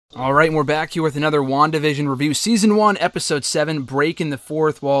All right, and we're back here with another WandaVision review. Season 1, Episode 7, breaking the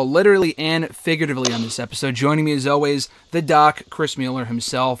fourth wall, literally and figuratively on this episode. Joining me as always, the Doc, Chris Mueller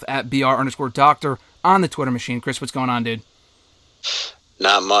himself, at BR_Doctor on the Twitter machine. Chris, what's going on, dude?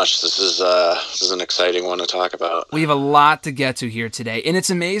 Not much. This is an exciting one to talk about. We have a lot to get to here today, and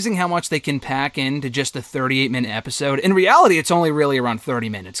it's amazing how much they can pack into just a 38-minute episode. In reality, it's only really around 30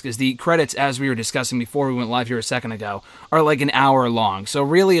 minutes, because the credits, as we were discussing before we went live here a second ago, are like an hour long. So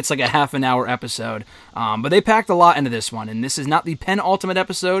really, it's like a half-an-hour episode. But they packed a lot into this one, and this is not the penultimate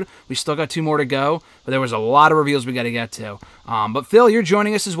episode. We still got 2 more to go, but there was a lot of reveals we got to get to. But Phil, you're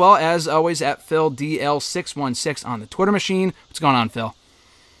joining us as well, as always, at PhilDL616 on the Twitter machine. What's going on, Phil?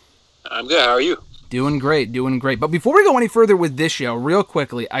 I'm good. How are you? Doing great, doing great. But before we go any further with this show, real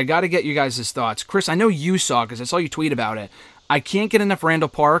quickly, I got to get you guys' thoughts. Chris, I know you saw, because I saw you tweet about it. I can't get enough Randall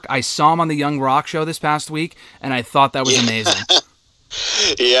Park. I saw him on the Young Rock show this past week, and I thought that was amazing.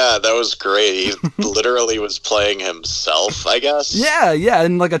 Yeah, that was great. He literally was playing himself, I guess. Yeah,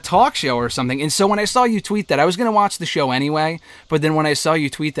 in like a talk show or something. And so when I saw you tweet that, I was going to watch the show anyway, but then when I saw you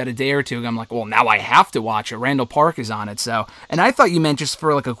tweet that a day or two ago, I'm like, well, now I have to watch it. Randall Park is on it, so. And I thought you meant just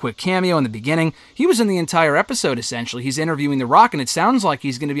for like a quick cameo in the beginning. He was in the entire episode, essentially. He's interviewing The Rock, and it sounds like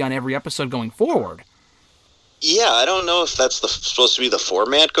he's going to be on every episode going forward. Yeah, I don't know if that's supposed to be the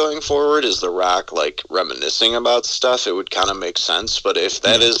format going forward. Is The Rock, like, reminiscing about stuff? It would kind of make sense, but if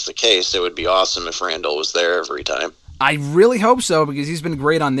that is the case, it would be awesome if Randall was there every time. I really hope so, because he's been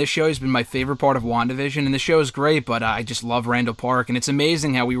great on this show. He's been my favorite part of WandaVision, and the show is great, but I just love Randall Park, and it's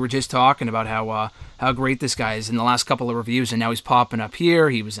amazing how we were just talking about how great this guy is in the last couple of reviews, and now he's popping up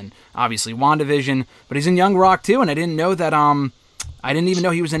here. He was in, obviously, WandaVision, but he's in Young Rock, too, and I didn't know that, I didn't even know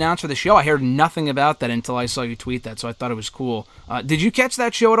he was announced for the show. I heard nothing about that until I saw you tweet that, so I thought it was cool. Did you catch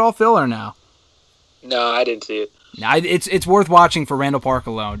that show at all, Phil, or no? No, I didn't see it. No, it's worth watching for Randall Park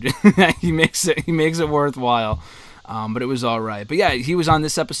alone. he makes it worthwhile. But it was all right. But yeah, he was on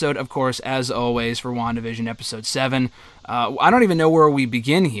this episode, of course, as always, for WandaVision Episode 7. I don't even know where we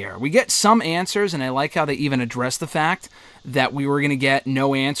begin here. We get some answers, and I like how they even address the fact that we were going to get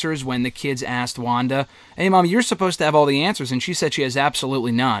no answers when the kids asked Wanda, hey, Mom, you're supposed to have all the answers, and she said she has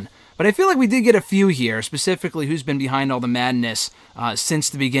absolutely none. But I feel like we did get a few here, specifically who's been behind all the madness since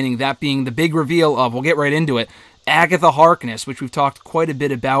the beginning, that being the big reveal of, we'll get right into it, Agatha Harkness, which we've talked quite a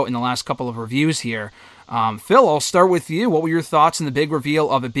bit about in the last couple of reviews here. Phil, I'll start with you. What were your thoughts on the big reveal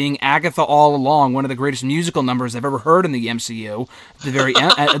of it being Agatha all along, one of the greatest musical numbers I've ever heard in the MCU?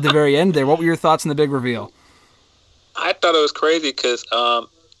 At the very end there, what were your thoughts on the big reveal? I thought it was crazy because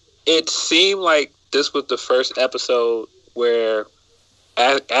it seemed like this was the first episode where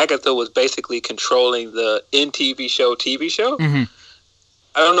Agatha was basically controlling the TV show. Mm-hmm.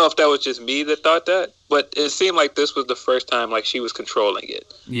 I don't know if that was just me that thought that, but it seemed like this was the first time like she was controlling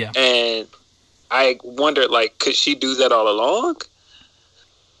it. Yeah. And I wondered, like, could she do that all along?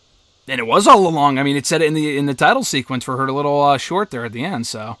 And it was all along. I mean, it said it in the title sequence for her little short there at the end.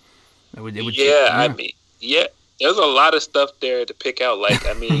 So it would. Yeah, I mean, yeah, there's a lot of stuff there to pick out. Like,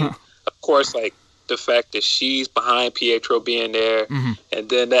 I mean, of course, like the fact that she's behind Pietro being there, mm-hmm. and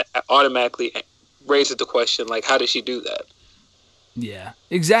then that automatically raises the question, like, how did she do that? Yeah,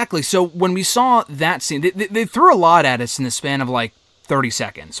 exactly. So when we saw that scene, they threw a lot at us in the span of like 30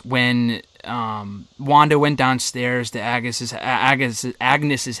 seconds. When Wanda went downstairs to Agnes's house,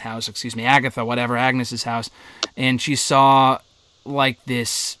 Agnes's house, and she saw like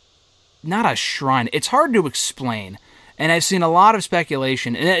this, not a shrine. It's hard to explain. And I've seen a lot of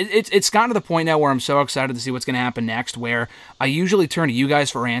speculation, and it's gotten to the point now where I'm so excited to see what's going to happen next, where I usually turn to you guys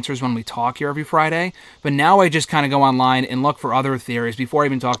for answers when we talk here every Friday, but now I just kind of go online and look for other theories before I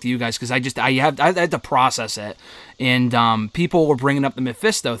even talk to you guys, because I had to process it. And people were bringing up the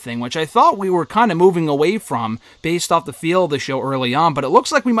Mephisto thing, which I thought we were kind of moving away from based off the feel of the show early on, but it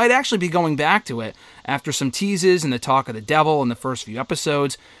looks like we might actually be going back to it after some teases and the talk of the devil in the first few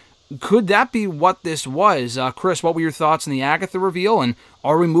episodes. Could that be what this was? Chris, what were your thoughts on the Agatha reveal, and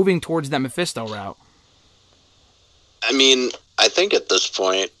are we moving towards that Mephisto route? I mean, I think at this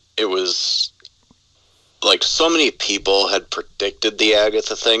point, it was like so many people had predicted the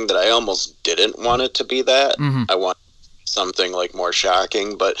Agatha thing that I almost didn't want it to be that. Mm-hmm. I want something like more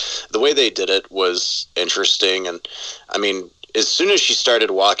shocking, but the way they did it was interesting. And I mean, as soon as she started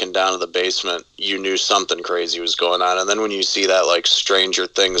walking down to the basement, you knew something crazy was going on. And then when you see that, like, Stranger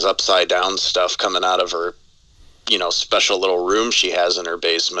Things upside down stuff coming out of her, special little room she has in her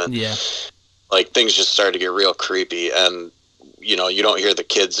basement, yeah, like, things just started to get real creepy. And, you don't hear the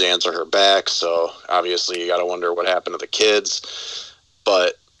kids answer her back, so obviously you got to wonder what happened to the kids.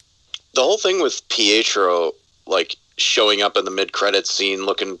 But the whole thing with Pietro, like, showing up in the mid-credits scene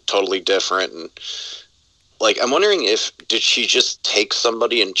looking totally different. And like, I'm wondering did she just take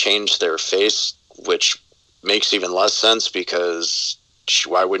somebody and change their face, which makes even less sense because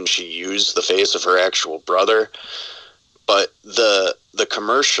why wouldn't she use the face of her actual brother? But the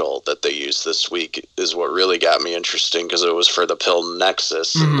commercial that they used this week is what really got me interesting, because it was for the pill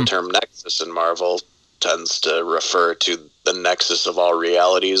Nexus, and the term Nexus in Marvel tends to refer to the nexus of all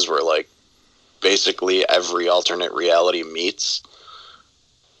realities, where like basically every alternate reality meets.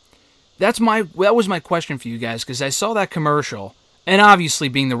 That was my question for you guys, because I saw that commercial, and obviously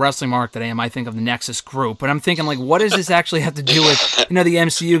being the wrestling mark that I am, I think of the Nexus group, but I'm thinking like, what does this actually have to do with, the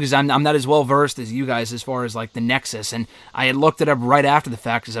MCU, because I'm not as well versed as you guys as far as like the Nexus, and I had looked it up right after the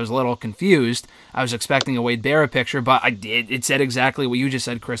fact because I was a little confused. I was expecting a Wade Barrett picture, but it said exactly what you just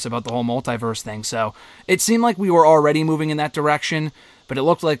said, Chris, about the whole multiverse thing, so it seemed like we were already moving in that direction, but it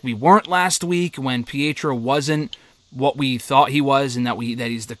looked like we weren't last week when Pietro wasn't what we thought he was, and that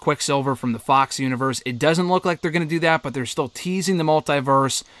he's the Quicksilver from the Fox universe. It doesn't look like they're going to do that, but they're still teasing the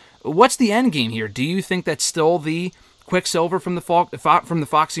multiverse. What's the end game here? Do you think that's still the Quicksilver from the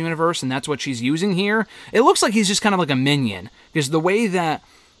Fox universe, and that's what she's using here? It looks like he's just kind of like a minion, because the way that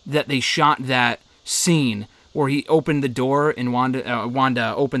they shot that scene where he opened the door and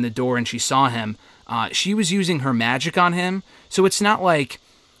Wanda opened the door and she saw him, she was using her magic on him, so it's not like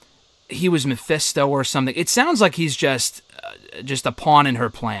he was Mephisto or something. It sounds like he's just a pawn in her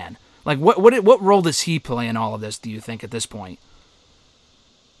plan. Like, what role does he play in all of this, do you think, at this point?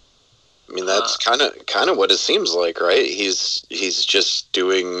 I mean, that's kind of what it seems like, right? He's just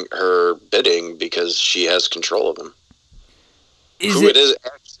doing her bidding because she has control of him. Who it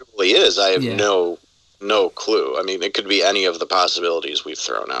actually is, I have no clue. I mean, it could be any of the possibilities we've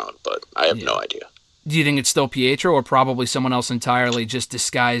thrown out, but I have no idea. Do you think it's still Pietro, or probably someone else entirely, just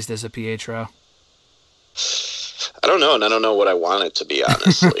disguised as a Pietro? I don't know, and I don't know what I want it to be,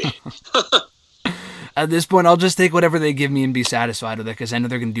 honestly. At this point, I'll just take whatever they give me and be satisfied with it, because I know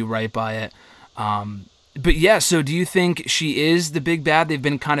they're going to do right by it. But yeah, so do you think she is the big bad they've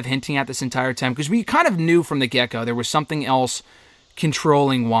been kind of hinting at this entire time? Because we kind of knew from the get-go there was something else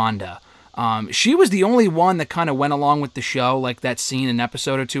controlling Wanda. She was the only one that kind of went along with the show, like that scene an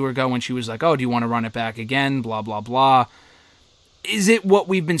episode or two ago when she was like, oh, do you want to run it back again, blah, blah, blah. Is it what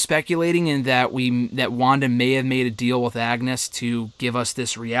we've been speculating in that Wanda may have made a deal with Agnes to give us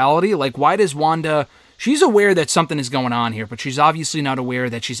this reality? Like, why does Wanda... She's aware that something is going on here, but she's obviously not aware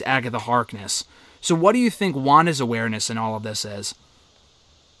that she's Agatha Harkness. So what do you think Wanda's awareness in all of this is?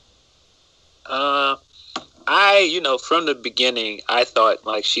 From the beginning, I thought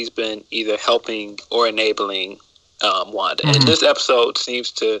like she's been either helping or enabling Wanda. And this episode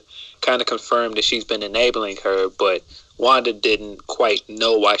seems to kind of confirm that she's been enabling her, but Wanda didn't quite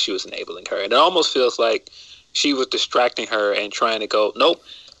know why she was enabling her. And it almost feels like she was distracting her and trying to go, nope,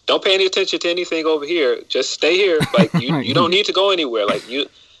 don't pay any attention to anything over here. Just stay here. Like, you don't need to go anywhere. Like, you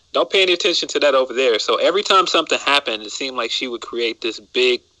don't pay any attention to that over there. So every time something happened, it seemed like she would create this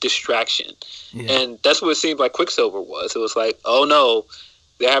big distraction. Yeah. And that's what it seemed like Quicksilver was. It was like, oh no,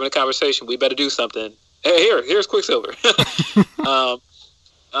 they're having a conversation. We better do something. Hey, here's Quicksilver.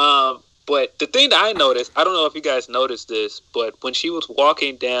 But the thing that I noticed, I don't know if you guys noticed this, but when she was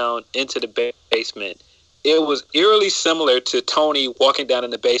walking down into the basement, it was eerily similar to Tony walking down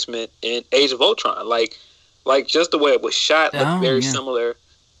in the basement in Age of Ultron. Like just the way it was shot looked very similar.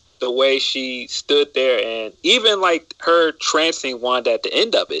 The way she stood there, and even like her trancing Wanda at the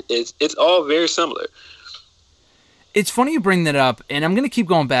end of it, it's all very similar. It's funny you bring that up, and I'm going to keep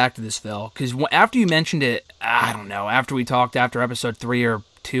going back to this, Phil, because after you mentioned it, I don't know, after we talked after episode 3 or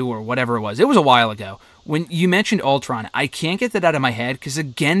 2 or whatever it was a while ago, when you mentioned Ultron, I can't get that out of my head, because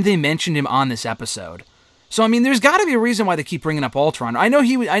again, they mentioned him on this episode. So, I mean, there's got to be a reason why they keep bringing up Ultron. I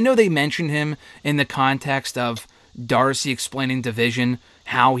know they mentioned him in the context of Darcy explaining to Vision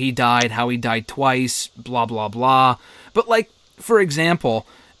how he died twice, blah, blah, blah. But, like, for example,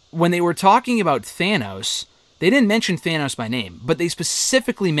 when they were talking about Thanos, they didn't mention Thanos by name, but they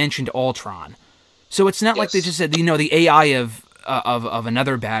specifically mentioned Ultron. So it's not like they just said, the AI of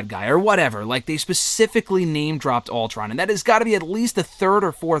another bad guy or whatever. Like, they specifically name-dropped Ultron, and that has got to be at least the third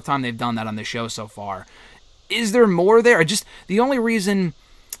or fourth time they've done that on the show so far. Is there more there? The only reason...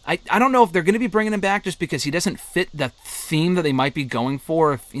 I don't know if they're going to be bringing him back just because he doesn't fit the theme that they might be going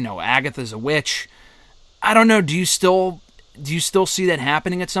for. If, Agatha's a witch. I don't know. Do you still see that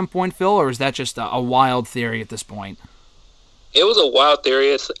happening at some point, Phil, or is that just a wild theory at this point? It was a wild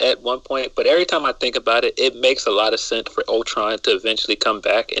theory at one point, but every time I think about it, it makes a lot of sense for Ultron to eventually come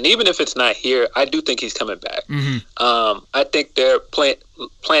back. And even if it's not here, I do think he's coming back. Mm-hmm. I think they're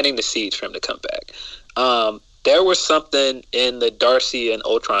planting the seeds for him to come back. there was something in the Darcy and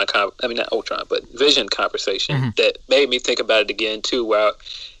Ultron, not Ultron, but Vision conversation that made me think about it again too. Where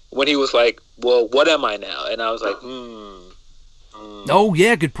when he was like, "Well, what am I now?" and I was like, Oh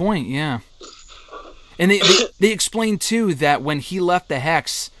yeah, good point. Yeah, and they explained too that when he left the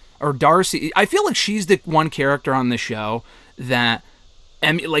Hex, or Darcy, I feel like she's the one character on the show that.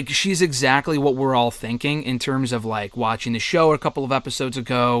 And like she's exactly what we're all thinking in terms of like watching the show a couple of episodes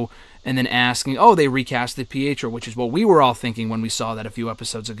ago and then asking, oh, they recasted Pietro, which is what we were all thinking when we saw that a few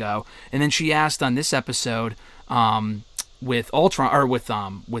episodes ago. And then she asked on this episode with Ultron or with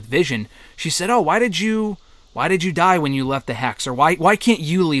Vision, she said, oh, why did you die when you left the Hex, or why can't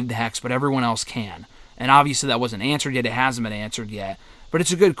you leave the Hex but everyone else can? And obviously that wasn't answered yet. It hasn't been answered yet. But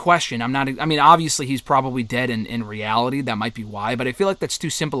it's a good question. Obviously he's probably dead in reality. That might be why. But I feel like that's too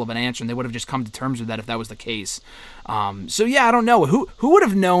simple of an answer, and they would have just come to terms with that if that was the case. So yeah, I don't know. Who would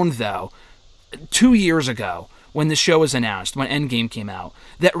have known, though, 2 years ago when the show was announced, when Endgame came out,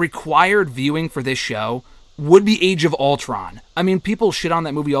 that required viewing for this show would be Age of Ultron. I mean, people shit on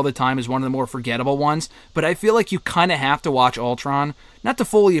that movie all the time as one of the more forgettable ones, but I feel like you kind of have to watch Ultron, not to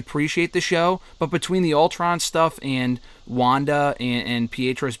fully appreciate the show, but between the Ultron stuff and Wanda and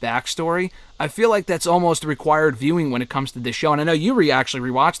Pietro's backstory, I feel like that's almost required viewing when it comes to this show. And I know you actually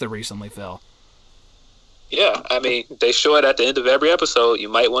rewatched it recently, Phil. Yeah, I mean, they show it at the end of every episode. You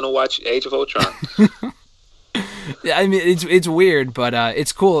might want to watch Age of Ultron. Yeah, I mean, it's weird, but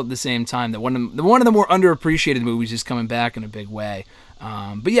it's cool at the same time that one of the more underappreciated movies is coming back in a big way.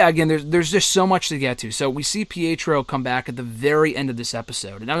 But yeah, again, there's just so much to get to. So we see Pietro come back at the very end of this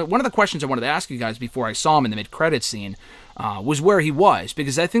episode. And one of the questions I wanted to ask you guys before I saw him in the mid-credits scene was where he was,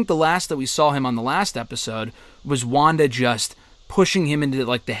 because I think the last that we saw him on the last episode was Wanda just pushing him into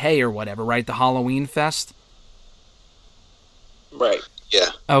like the hay or whatever, right? The Halloween fest. Right. Yeah.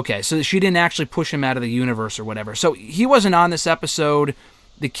 Okay, so she didn't actually push him out of the universe or whatever. So he wasn't on this episode.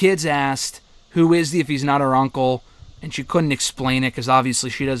 The kids asked, who is he if he's not her uncle? And she couldn't explain it because obviously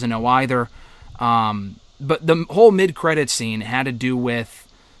she doesn't know either. But the whole mid-credit scene had to do with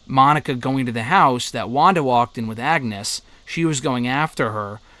Monica going to the house that Wanda walked in with Agnes. She was going after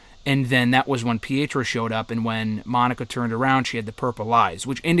her. And then that was when Pietro showed up, and when Monica turned around, she had the purple eyes,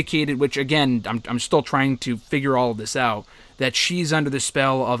 which again, I'm still trying to figure all of this out, that she's under the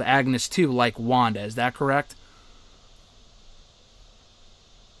spell of Agnes too, like Wanda. Is that correct?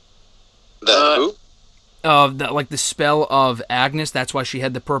 Who? Like the spell of Agnes, that's why she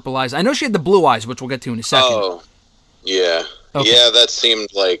had the purple eyes. I know she had the blue eyes, which we'll get to in a second. Oh, yeah. Okay. Yeah, that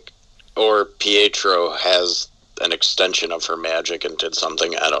seemed like, or Pietro has an extension of her magic and did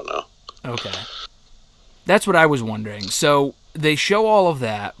something. I don't know. Okay. That's what I was wondering. So they show all of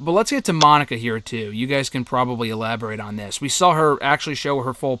that, but let's get to Monica here too. You guys can probably elaborate on this. We saw her actually show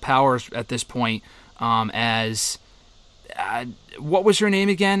her full powers at this point as... what was her name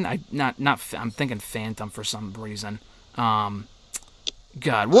again? I'm thinking Phantom for some reason. God,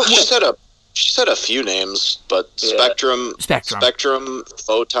 what? She said a few names, but yeah. Spectrum,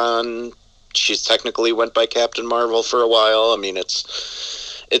 Photon. She's technically went by Captain Marvel for a while. I mean, it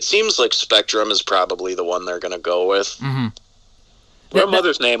seems like Spectrum is probably the one they're going to go with. Mm-hmm. Her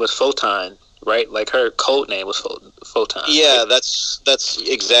mother's name was Photon, right? Like her code name was Photon. Yeah, right? that's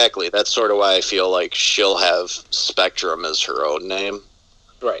exactly. That's sort of why I feel like she'll have Spectrum as her own name.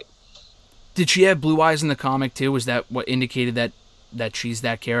 Right. Did she have blue eyes in the comic too? Was that what indicated that she's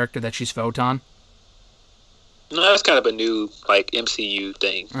that character, that she's Photon? No, that's kind of a new like MCU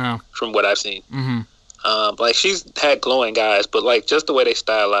thing from what I've seen. Mm-hmm. Like she's had glowing eyes, but like just the way they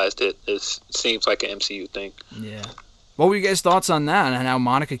stylized it seems like an MCU thing. Yeah. What were you guys' thoughts on that and how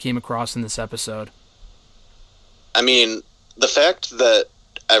Monica came across in this episode? I mean, the fact that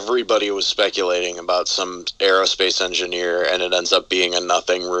everybody was speculating about some aerospace engineer and it ends up being a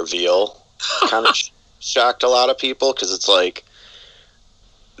nothing reveal kind of shocked a lot of people, because it's like,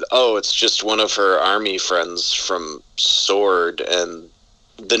 oh, it's just one of her army friends from Sword, and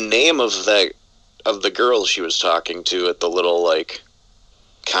the name of the girl she was talking to at the little like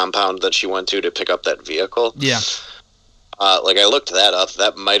compound that she went to pick up that vehicle. Yeah. Like I looked that up.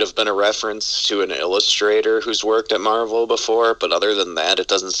 That might have been a reference to an illustrator who's worked at Marvel before, but other than that, it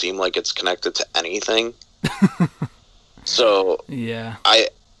doesn't seem like it's connected to anything. So yeah,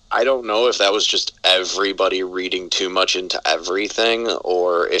 I don't know if that was just everybody reading too much into everything,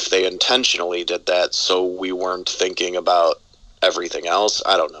 or if they intentionally did that so we weren't thinking about everything else.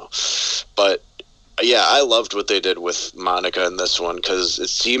 I don't know. But yeah, I loved what they did with Monica in this one, because it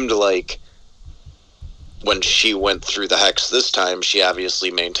seemed like when she went through the Hex this time, she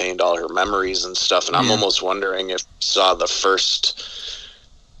obviously maintained all her memories and stuff, and I'm almost wondering if we saw the first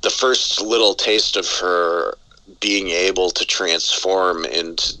little taste of her being able to transform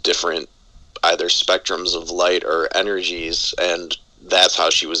into different either spectrums of light or energies, and that's how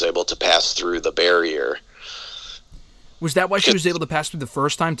she was able to pass through the barrier. Was that why she was able to pass through the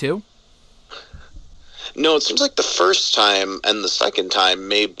first time too? No, it seems like the first time and the second time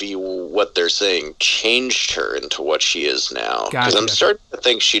maybe what they're saying changed her into what she is now. Because I'm starting to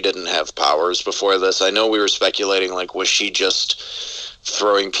think she didn't have powers before this. I know we were speculating, like, was she just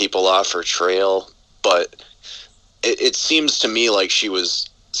throwing people off her trail? But it seems to me like she was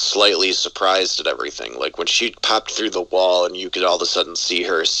slightly surprised at everything. Like, when she popped through the wall and you could all of a sudden see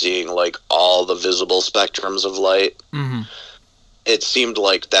her seeing, like, all the visible spectrums of light. Mm-hmm. It seemed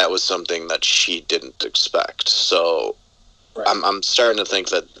like that was something that she didn't expect. So right. I'm starting to think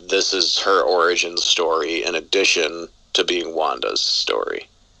that this is her origin story in addition to being Wanda's story.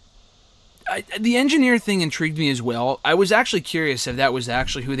 The engineer thing intrigued me as well. I was actually curious if that was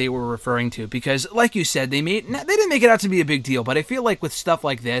actually who they were referring to, because, like you said, they didn't make it out to be a big deal, but I feel like with stuff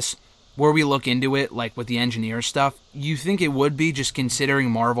like this, where we look into it, like with the engineer stuff, you think it would be, just considering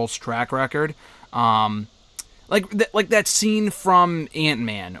Marvel's track record. Like that scene from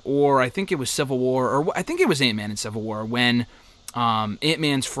Ant-Man, or I think it was Civil War, or I think it was Ant-Man in Civil War, when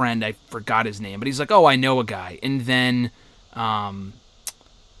Ant-Man's friend, I forgot his name, but he's like, oh, I know a guy. And then, God,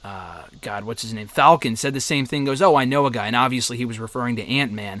 what's his name? Falcon said the same thing, goes, oh, I know a guy. And obviously he was referring to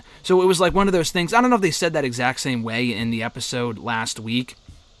Ant-Man. So it was like one of those things. I don't know if they said that exact same way in the episode last week,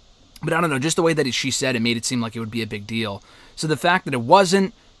 but I don't know, just the way that she said it made it seem like it would be a big deal. So the fact that it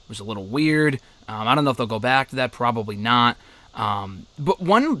wasn't was a little weird. I don't know if they'll go back to that, probably not. But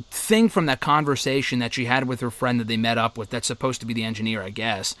one thing from that conversation that she had with her friend that they met up with, that's supposed to be the engineer, I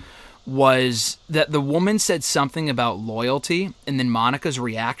guess, was that the woman said something about loyalty, and then Monica's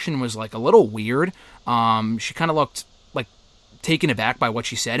reaction was like a little weird. She kind of looked like taken aback by what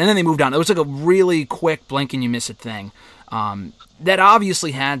she said, and then they moved on. It was like a really quick blink and you miss it thing. That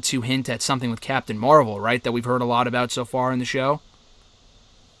obviously had to hint at something with Captain Marvel, right, that we've heard a lot about so far in the show.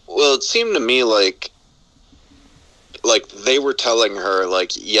 Well, it seemed to me like they were telling her,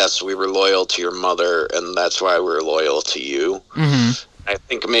 like, yes, we were loyal to your mother, and that's why we were loyal to you. Mm-hmm. I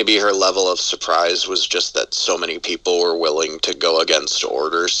think maybe her level of surprise was just that so many people were willing to go against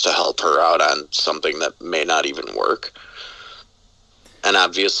orders to help her out on something that may not even work. And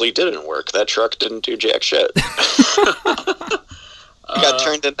obviously didn't work. That truck didn't do jack shit. Got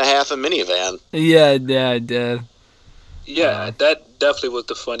turned into half a minivan. Yeah, it did. Yeah, that definitely was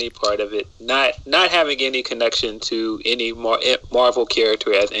the funny part of it. Not having any connection to any Marvel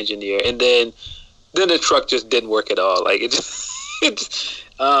character as engineer, and then the truck just didn't work at all. Like it just,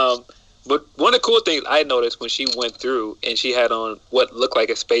 but one of the cool things I noticed when she went through and she had on what looked like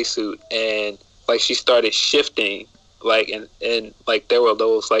a spacesuit, and like she started shifting, like and like there were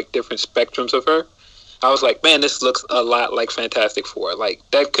those like different spectrums of her. I was like, man, this looks a lot like Fantastic Four. Like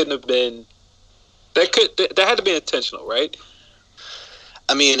that couldn't have been. That had to be intentional, right?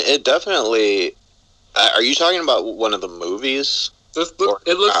 I mean, it definitely. Are you talking about one of the movies? It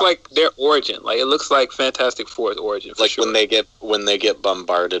looks like their origin. Like it looks like Fantastic Four's origin. Like sure. when they get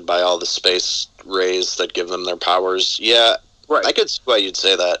bombarded by all the space rays that give them their powers. Yeah, right. I could see why you'd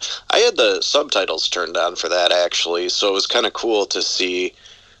say that. I had the subtitles turned on for that actually, so it was kind of cool to see.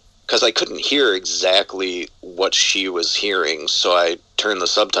 Because I couldn't hear exactly what she was hearing, so I turned the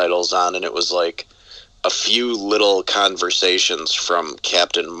subtitles on, and it was like a few little conversations from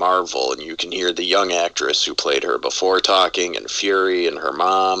Captain Marvel, and you can hear the young actress who played her before talking, and Fury and her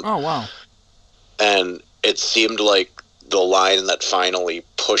mom. Oh, wow. And it seemed like the line that finally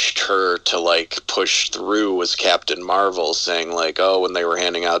pushed her to, like, push through was Captain Marvel saying, like, oh, when they were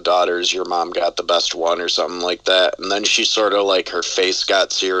handing out daughters, your mom got the best one or something like that. And then she sort of, like, her face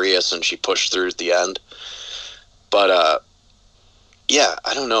got serious and she pushed through at the end. But, yeah,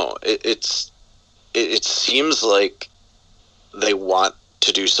 I don't know. It seems like they want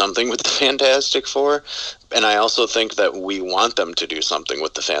to do something with the Fantastic Four, and I also think that we want them to do something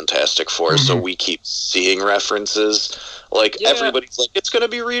with the Fantastic Four, so we keep seeing references. Like, everybody's like, it's going to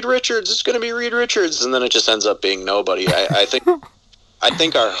be Reed Richards, it's going to be Reed Richards, and then it just ends up being nobody. I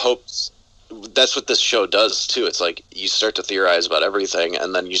think our hopes, that's what this show does, too. It's like, you start to theorize about everything,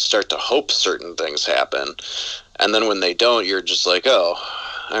 and then you start to hope certain things happen, and then when they don't, you're just like, oh,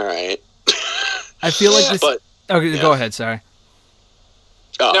 all right. I feel like this... Okay, go ahead, sorry.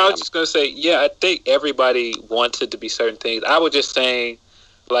 Oh, no, I was just going to say, I think everybody wants it to be certain things. I was just saying,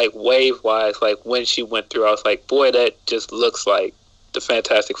 like, wave-wise, like, when she went through, I was like, boy, that just looks like the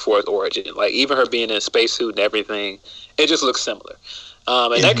Fantastic Four's origin. Like, even her being in a spacesuit and everything, it just looks similar.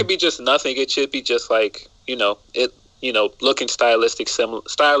 And that could be just nothing. It should be just, like, looking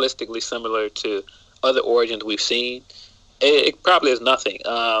stylistically similar to other origins we've seen, it probably is nothing.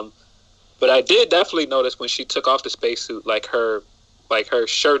 But I did definitely notice when she took off the spacesuit, like her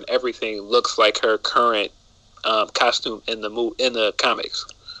shirt and everything looks like her current costume in the comics.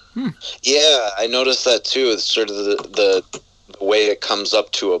 Yeah, I noticed that too. It's sort of the way it comes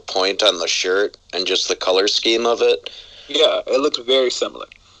up to a point on the shirt and just the color scheme of it. Yeah, it looks very similar.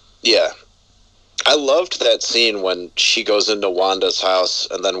 Yeah. I loved that scene when she goes into Wanda's house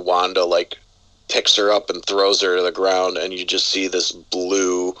and then Wanda like picks her up and throws her to the ground, and you just see this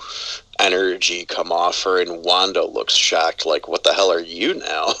blue energy come off her, and Wanda looks shocked, like, what the hell are you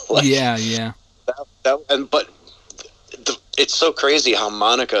now? Like, yeah. But it's so crazy how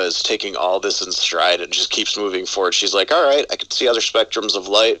Monica is taking all this in stride and just keeps moving forward. She's like, all right, I can see other spectrums of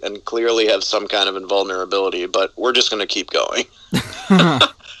light and clearly have some kind of invulnerability, but we're just going to keep going.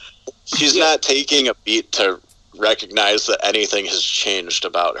 She's not taking a beat to recognize that anything has changed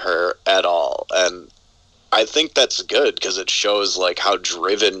about her at all. And I think that's good because it shows like how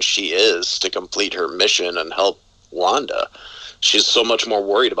driven she is to complete her mission and help Wanda. She's so much more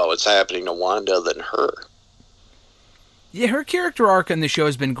worried about what's happening to Wanda than her. Yeah, her character arc in the show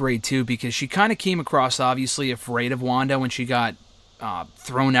has been great too, because she kind of came across obviously afraid of Wanda when she got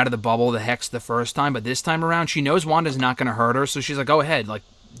thrown out of the bubble, the hex, the first time, but this time around she knows Wanda's not going to hurt her, so she's like, go ahead, like,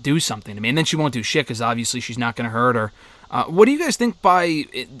 do something to me. And then she won't do shit because obviously she's not going to hurt her. What do you guys think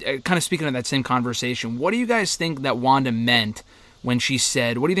kind of speaking of that same conversation, what do you guys think that Wanda meant when she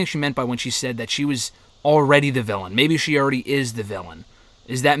said, what do you think she meant by when she said that she was already the villain? Maybe she already is the villain.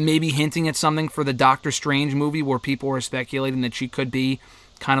 Is that maybe hinting at something for the Doctor Strange movie where people were speculating that she could be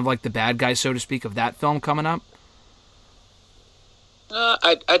kind of like the bad guy, so to speak, of that film coming up?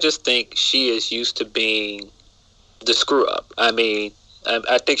 I just think she is used to being the screw-up. I mean,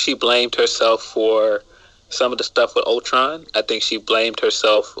 I think she blamed herself for some of the stuff with Ultron. I think she blamed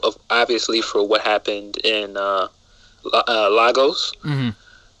herself, obviously, for what happened in Lagos. Mm-hmm.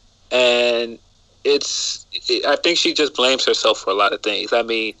 And I think she just blames herself for a lot of things. I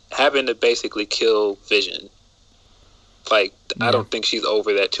mean, having to basically kill Vision, like, yeah. I don't think she's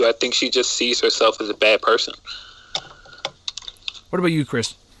over that, too. I think she just sees herself as a bad person. What about you,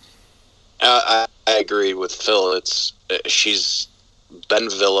 Chris? I agree with Phil. She's been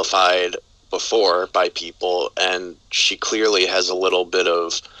vilified before by people, and she clearly has a little bit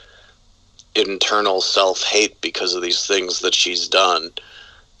of internal self-hate because of these things that she's done,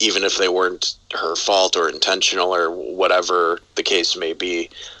 even if they weren't her fault or intentional or whatever the case may be.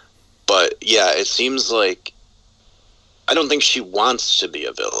 But yeah, it seems like I don't think she wants to be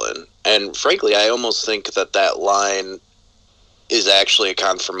a villain, and frankly I almost think that line is actually a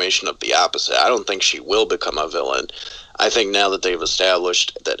confirmation of the opposite. I don't think she will become a villain. I think now that they've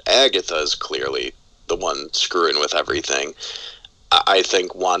established that Agatha is clearly the one screwing with everything, I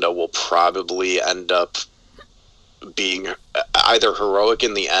think Wanda will probably end up being either heroic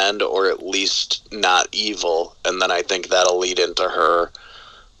in the end or at least not evil, and then I think that'll lead into her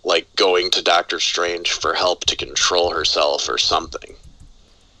like going to Doctor Strange for help to control herself or something.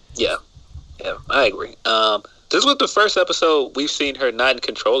 Yeah, I agree. This was the first episode we've seen her not in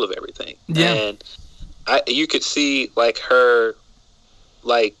control of everything. Yeah. And you could see like her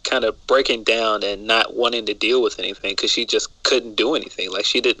like kind of breaking down and not wanting to deal with anything because she just couldn't do anything. Like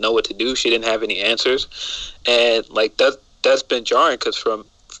she didn't know what to do. She didn't have any answers. And like that's been jarring because from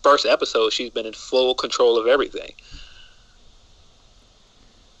first episode she's been in full control of everything.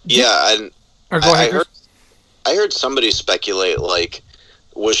 Yeah, and go ahead, I heard somebody speculate like,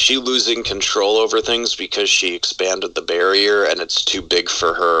 was she losing control over things because she expanded the barrier and it's too big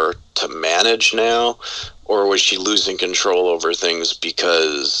for her to manage now? Or was she losing control over things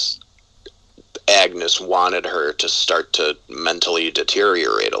because Agnes wanted her to start to mentally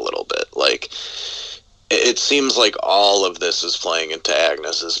deteriorate a little bit? Like, it seems like all of this is playing into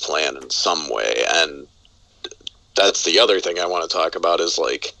Agnes's plan in some way. And that's the other thing I want to talk about is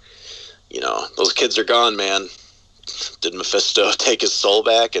like, you know, those kids are gone, man. Did Mephisto take his soul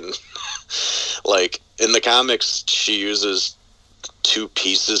back? And like in the comics, she uses 2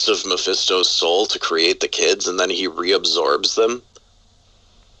 pieces of Mephisto's soul to create the kids, and then he reabsorbs them.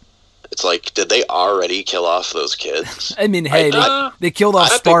 It's like, did they already kill off those kids? I mean, hey, they killed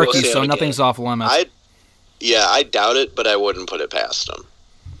off Sparky, so nothing's off limits. I doubt it, but I wouldn't put it past them.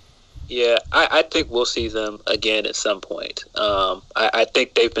 Yeah, I think we'll see them again at some point. I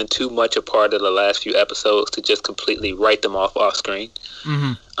think they've been too much a part of the last few episodes to just completely write them off screen.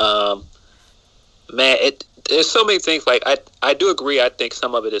 Mm-hmm. Man, there's so many things. Like I do agree. I think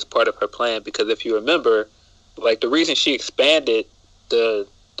some of it is part of her plan because if you remember, like the reason she expanded the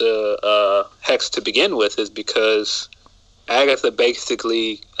hex to begin with is because Agatha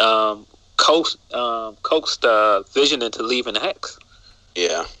basically coaxed Vision into leaving the Hex.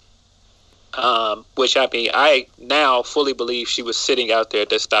 Yeah. Which, I mean, I now fully believe she was sitting out there at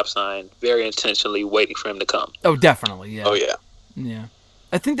that stop sign very intentionally waiting for him to come. Oh, definitely, yeah. Oh, yeah. Yeah.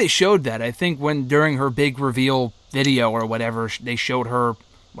 I think they showed that. I think when during her big reveal video or whatever, they showed her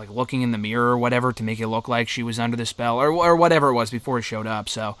like looking in the mirror or whatever to make it look like she was under the spell or whatever it was before it showed up.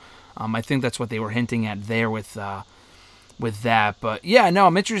 So I think that's what they were hinting at there with that. But yeah, no,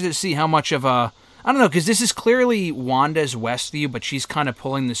 I'm interested to see how much of a, I don't know, because this is clearly Wanda's Westview, but she's kind of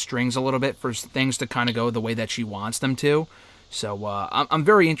pulling the strings a little bit for things to kind of go the way that she wants them to. So I'm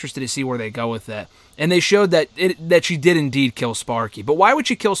very interested to see where they go with that. And they showed that she did indeed kill Sparky. But why would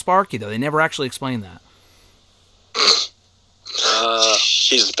she kill Sparky, though? They never actually explained that.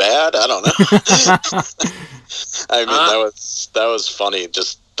 She's bad? I don't know. I mean, that was funny.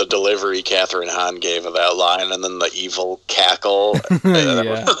 Just the delivery Catherine Hahn gave of that line, and then the evil cackle.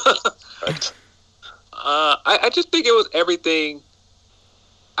 Yeah. I just think it was everything.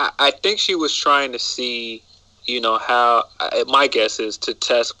 I think she was trying to see, how, my guess is to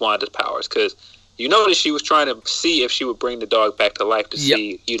test Wanda's powers, because you notice she was trying to see if she would bring the dog back to life to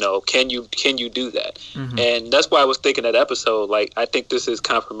see, can you do that? Mm-hmm. And that's why I was thinking that episode, like, I think this is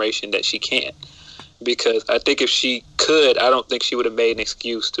confirmation that she can't. Because I think if she could, I don't think she would have made an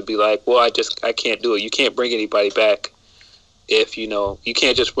excuse to be like, well, I can't do it. You can't bring anybody back if, you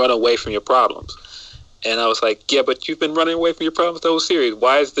can't just run away from your problems. And I was like, yeah, but you've been running away from your problems the whole series.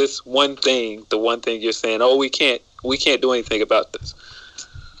 Why is this the one thing you're saying, oh, we can't do anything about this?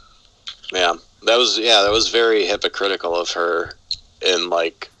 Yeah. That was very hypocritical of her in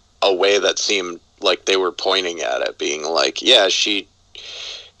like a way that seemed like they were pointing at it, being like, yeah, she's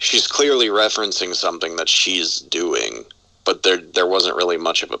clearly referencing something that she's doing, but there wasn't really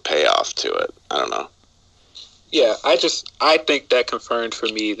much of a payoff to it. I don't know. Yeah, I think that confirmed for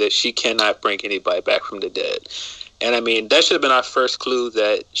me that she cannot bring anybody back from the dead. And I mean, that should have been our first clue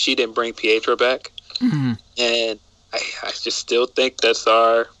that she didn't bring Pietro back. Mm-hmm. And I just still think that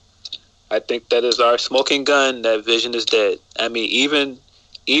is our smoking gun that Vision is dead. I mean,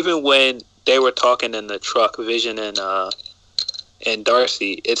 even when they were talking in the truck, Vision and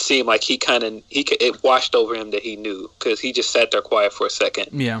Darcy, it seemed like it washed over him that he knew, because he just sat there quiet for a second.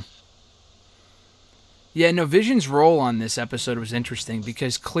 Yeah. Yeah, no, Vision's role on this episode was interesting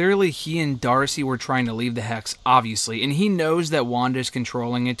because clearly he and Darcy were trying to leave the Hex, obviously, and he knows that Wanda's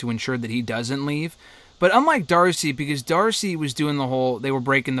controlling it to ensure that he doesn't leave. But unlike Darcy, because Darcy was doing they were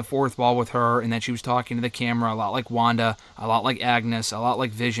breaking the fourth wall with her, and that she was talking to the camera a lot like Wanda, a lot like Agnes, a lot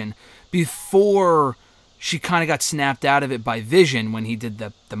like Vision, before she kind of got snapped out of it by Vision when he did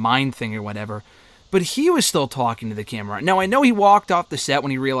the mind thing or whatever. But he was still talking to the camera. Now, I know he walked off the set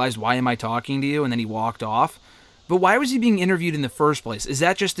when he realized, why am I talking to you? And then he walked off. But why was he being interviewed in the first place? Is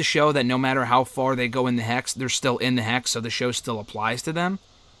that just to show that no matter how far they go in the Hex, they're still in the Hex, so the show still applies to them?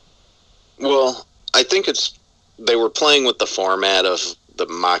 Well, I think they were playing with the format of the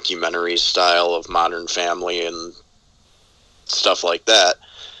mockumentary style of Modern Family and stuff like that.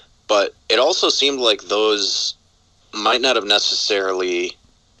 But it also seemed like those might not have necessarily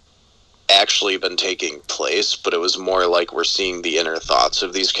actually been taking place, but it was more like we're seeing the inner thoughts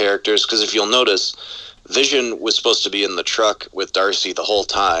of these characters. Because if you'll notice, Vision was supposed to be in the truck with Darcy the whole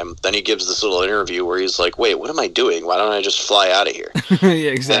time. Then he gives this little interview where he's like, wait, what am I doing? Why don't I just fly out of here?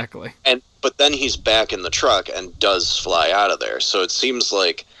 Yeah, exactly. But then he's back in the truck and does fly out of there. So it seems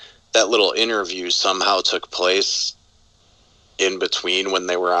like that little interview somehow took place in between when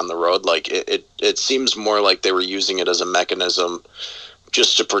they were on the road. Like it seems more like they were using it as a mechanism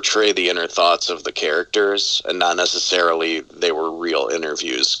just to portray the inner thoughts of the characters, and not necessarily they were real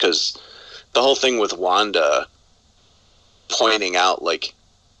interviews. Because the whole thing with Wanda pointing out, like,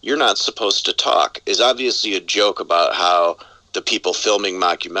 you're not supposed to talk, is obviously a joke about how the people filming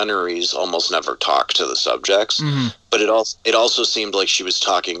mockumentaries almost never talk to the subjects. Mm-hmm. But it also seemed like she was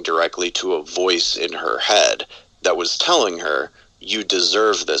talking directly to a voice in her head that was telling her, you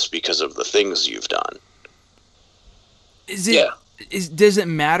deserve this because of the things you've done. Does it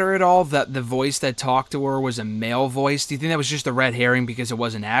matter at all that the voice that talked to her was a male voice? Do you think that was just a red herring because it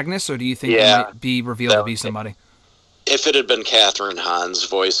wasn't Agnes, or do you think it might be revealed to be somebody? If it had been Catherine Hahn's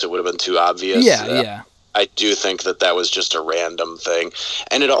voice, it would have been too obvious. Yeah. I do think that was just a random thing.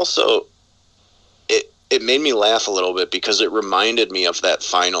 And it also, it made me laugh a little bit because it reminded me of that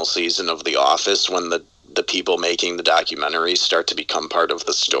final season of The Office when the people making the documentary start to become part of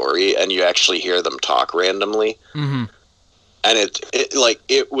the story, and you actually hear them talk randomly. Mm-hmm. And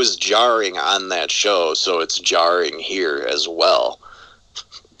it was jarring on that show, so it's jarring here as well.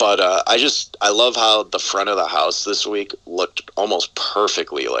 But I love how the front of the house this week looked almost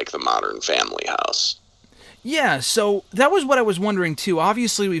perfectly like the Modern Family house. Yeah, so that was what I was wondering too.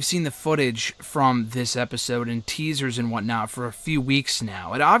 Obviously, we've seen the footage from this episode and teasers and whatnot for a few weeks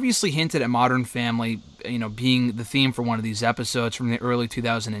now. It obviously hinted at Modern Family, being the theme for one of these episodes from the early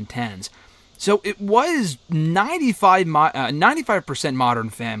 2010s. So it was 95%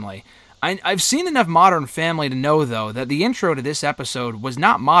 Modern Family. I've seen enough Modern Family to know, though, that the intro to this episode was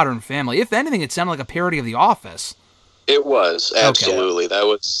not Modern Family. If anything, it sounded like a parody of The Office. It was, absolutely. Okay. That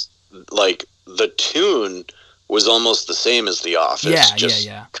was, like, the tune was almost the same as The Office, just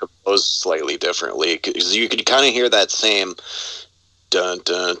composed slightly differently. Because you could kind of hear that same dun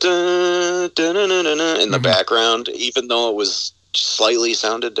dun dun dun dun dun dun in the background, even though it was slightly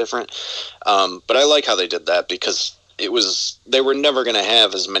sounded different. But I like how they did that because they were never going to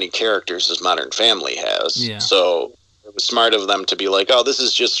have as many characters as Modern Family has. Yeah. So it was smart of them to be like, oh, this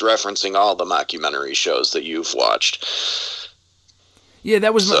is just referencing all the mockumentary shows that you've watched. Yeah,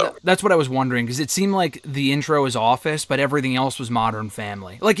 that's what I was wondering, because it seemed like the intro was Office, but everything else was Modern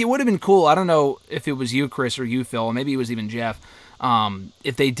Family. Like, it would have been cool, I don't know if it was you, Chris, or you, Phil, or maybe it was even Jeff,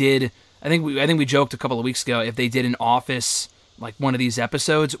 if they did, I think we joked a couple of weeks ago, if they did an Office, like one of these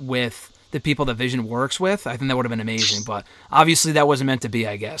episodes with the people that Vision works with, I think that would have been amazing, but obviously that wasn't meant to be,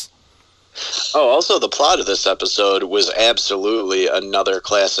 I guess. Oh, also the plot of this episode was absolutely another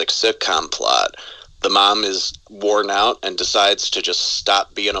classic sitcom plot. The mom is worn out and decides to just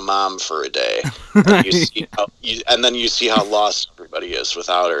stop being a mom for a day. And then you see how lost everybody is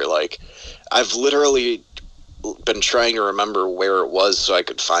without her. Like, I've literally been trying to remember where it was so I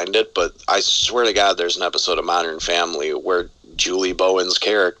could find it, but I swear to God there's an episode of Modern Family where Julie Bowen's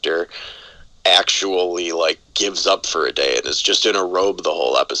character actually, like, gives up for a day and is just in a robe the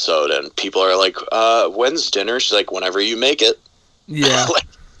whole episode, and people are like, when's dinner? She's like, whenever you make it. Yeah.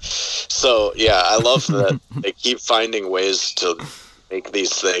 So, yeah, I love that they keep finding ways to make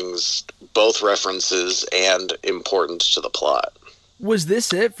these things both references and important to the plot. Was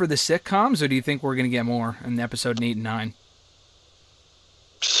this it for the sitcoms, or do you think we're going to get more in episode 8 and 9?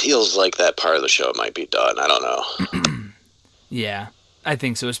 Feels like that part of the show might be done. I don't know. Yeah, I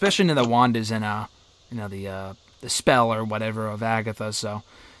think so, especially in the Wanda's and, the spell or whatever of Agatha, so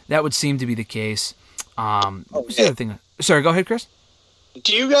that would seem to be the case. What was the other thing? Sorry, go ahead, Chris.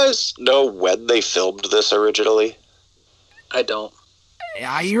 Do you guys know when they filmed this originally? I don't.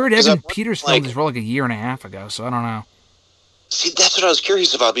 I heard Evan Peters filmed this role like a year and a half ago, so I don't know. See, that's what I was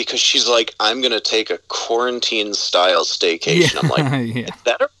curious about, because she's like, I'm going to take a quarantine-style staycation. Yeah. I'm like, yeah.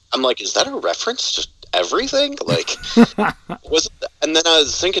 Is that a reference to everything? Like, and then I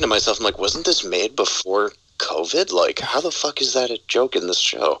was thinking to myself, I'm like, wasn't this made before COVID? Like, how the fuck is that a joke in this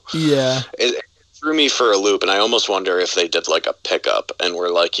show? Yeah. It threw me for a loop, and I almost wonder if they did like a pickup and we're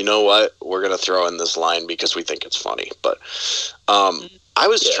like, you know what, we're gonna throw in this line because we think it's funny. But I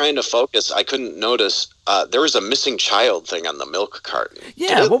was trying to focus, I couldn't notice there was a missing child thing on the milk carton.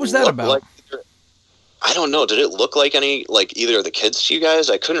 Yeah, what was that about? I don't know, did it look like either of the kids to you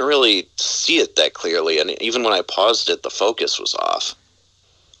guys? I couldn't really see it that clearly, and even when I paused it, the focus was off.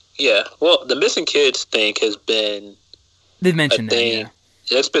 Yeah, well, the missing kids thing has been they've mentioned that, yeah.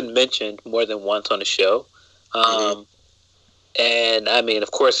 It's been mentioned more than once on the show. And I mean,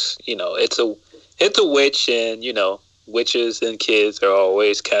 of course, it's a witch, and witches and kids are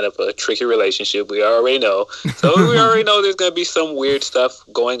always kind of a tricky relationship. We already know. So we already know there's going to be some weird stuff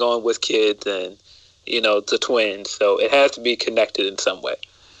going on with kids and, the twins. So it has to be connected in some way.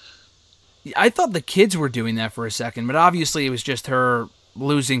 I thought the kids were doing that for a second, but obviously it was just her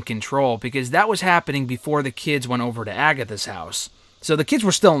losing control, because that was happening before the kids went over to Agatha's house. So the kids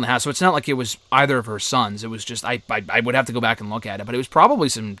were still in the house, so it's not like it was either of her sons. It was just, I would have to go back and look at it, but it was probably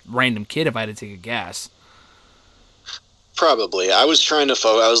some random kid if I had to take a guess. Probably. I was trying to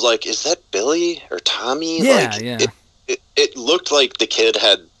focus. I was like, is that Billy or Tommy? Yeah, yeah. It looked like the kid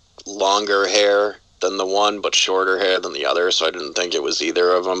had longer hair than the one, but shorter hair than the other, so I didn't think it was either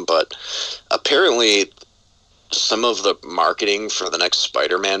of them. But apparently some of the marketing for the next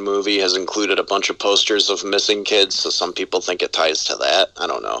Spider-Man movie has included a bunch of posters of missing kids, so some people think it ties to that. I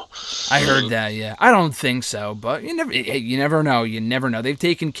don't know. I heard that, yeah. I don't think so, but you never know. You never know. They've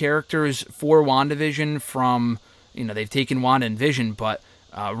taken characters for WandaVision from, they've taken Wanda and Vision, but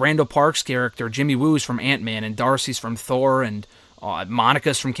Randall Park's character, Jimmy Woo's from Ant-Man, and Darcy's from Thor, and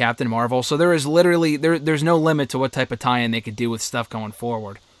Monica's from Captain Marvel. So there is literally, there's no limit to what type of tie-in they could do with stuff going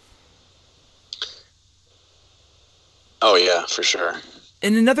forward. Oh, yeah, for sure.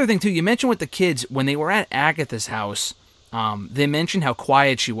 And another thing, too, you mentioned with the kids, when they were at Agatha's house, they mentioned how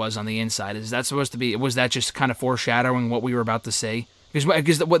quiet she was on the inside. Is that supposed to be, was that just kind of foreshadowing what we were about to say?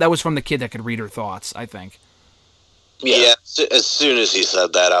 Because that was from the kid that could read her thoughts, I think. Yeah, as soon as he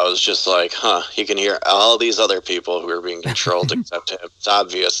said that, I was just like, huh, he can hear all these other people who are being controlled except him. It's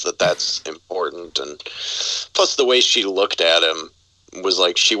obvious that that's important. And plus the way she looked at him was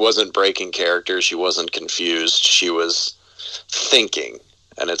like she wasn't breaking character. She wasn't confused. She was thinking.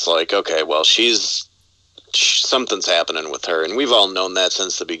 And it's like, okay, well, something's happening with her. And we've all known that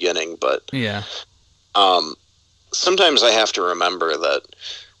since the beginning. But yeah, sometimes I have to remember that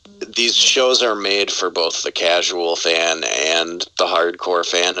these shows are made for both the casual fan and the hardcore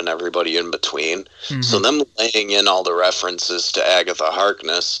fan and everybody in between. Mm-hmm. So them laying in all the references to Agatha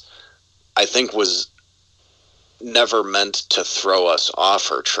Harkness, I think was never meant to throw us off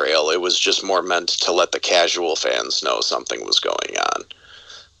her trail. It was just more meant to let the casual fans know something was going on.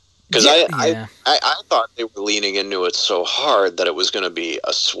 Because I thought they were leaning into it so hard that it was going to be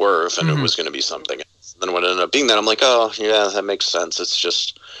a swerve and it was going to be something else. And then when it ended up being that, I'm like, oh, yeah, that makes sense. It's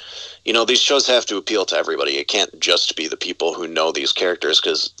just... these shows have to appeal to everybody. It can't just be the people who know these characters,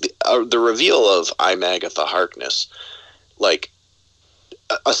 because the reveal of I'm Agatha Harkness, like,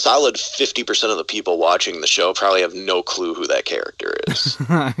 a solid 50% of the people watching the show probably have no clue who that character is.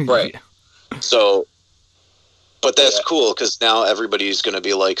 Right. So, but that's cool, because now everybody's going to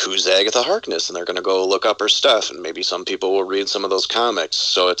be like, who's Agatha Harkness? And they're going to go look up her stuff, and maybe some people will read some of those comics.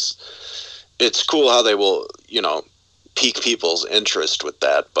 So it's cool how they will, pique people's interest with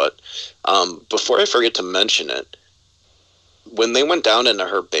that. But before I forget to mention it, when they went down into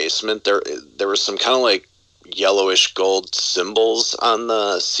her basement, there was some kind of like yellowish gold symbols on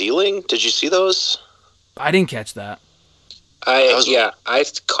the ceiling. Did you see those? I didn't catch that. I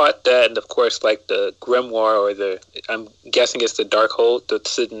caught that, and of course, like the grimoire, I'm guessing it's the Darkhold that's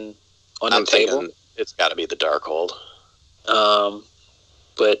sitting on the table. It's got to be the Darkhold.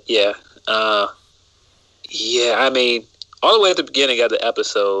 But yeah. Yeah, I mean, all the way at the beginning of the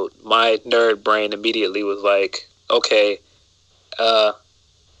episode, my nerd brain immediately was like, okay,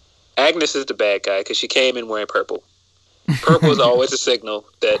 Agnes is the bad guy because she came in wearing purple. Purple is always a signal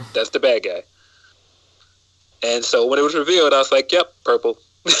that that's the bad guy. And so when it was revealed, I was like, yep, purple.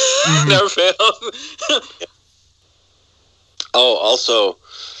 Never fails. Oh, also,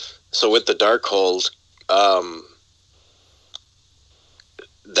 so with the Darkhold,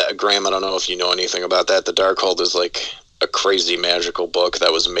 Graham, I don't know if you know anything about that. The Darkhold is like a crazy magical book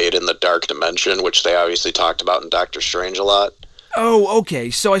that was made in the Dark Dimension, which they obviously talked about in Doctor Strange a lot. Oh, okay.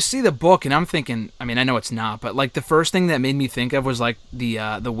 So I see the book, and I'm thinking, I mean, I know it's not, but like the first thing that made me think of was like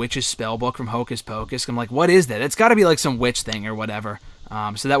the witch's spell book from Hocus Pocus. I'm like, what is that? It's got to be like some witch thing or whatever.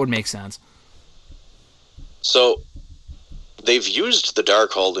 So that would make sense. So they've used the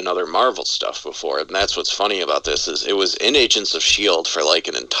Darkhold in other Marvel stuff before, and that's what's funny about this is it was in Agents of S.H.I.E.L.D. for like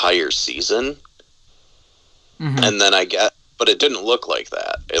an entire season, and then but it didn't look like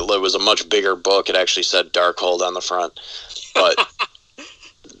that. It was a much bigger book. It actually said Darkhold on the front, but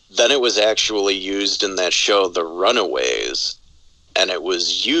then it was actually used in that show, The Runaways, and it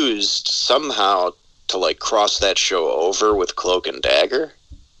was used somehow to like cross that show over with Cloak and Dagger.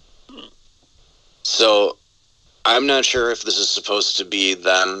 So I'm not sure if this is supposed to be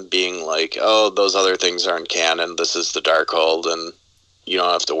them being like, oh, those other things aren't canon, this is the Darkhold, and you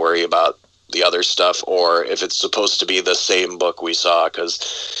don't have to worry about the other stuff, or if it's supposed to be the same book we saw,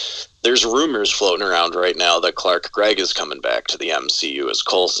 because there's rumors floating around right now that Clark Gregg is coming back to the MCU as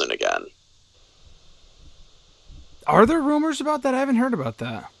Coulson again. Are there rumors about that? I haven't heard about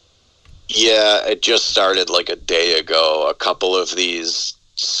that. Yeah, it just started like a day ago. A couple of these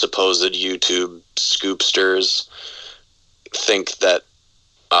supposed YouTube scoopsters think that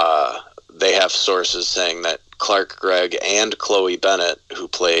they have sources saying that Clark Gregg and Chloe Bennett, who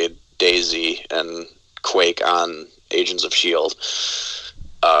played Daisy and Quake on Agents of S.H.I.E.L.D.,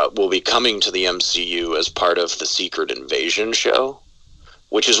 will be coming to the MCU as part of the Secret Invasion show,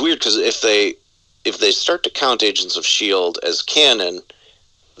 which is weird because if they start to count Agents of S.H.I.E.L.D. as canon,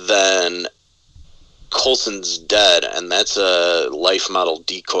 then Coulson's dead, and that's a life model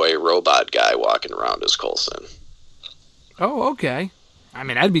decoy robot guy walking around as Coulson. Oh, okay. I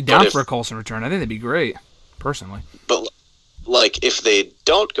mean, I'd be down for a Coulson return. I think that'd be great, personally. But, like, if they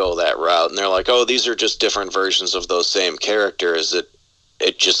don't go that route, and they're like, oh, these are just different versions of those same characters,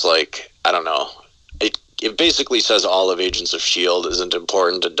 it just, like, I don't know. It basically says all of Agents of S.H.I.E.L.D. isn't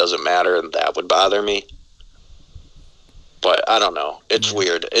important, it doesn't matter, and that would bother me. But I don't know. It's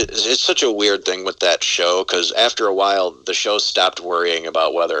weird. It's such a weird thing with that show, because after a while, the show stopped worrying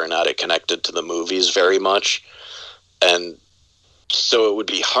about whether or not it connected to the movies very much. And so it would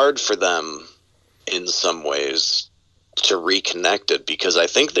be hard for them, in some ways, to reconnect it, because I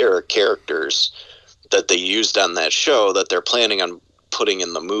think there are characters that they used on that show that they're planning on putting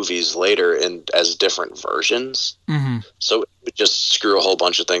in the movies later in as different versions. Mm-hmm. So it would just screw a whole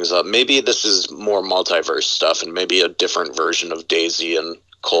bunch of things up. Maybe this is more multiverse stuff, and maybe a different version of Daisy and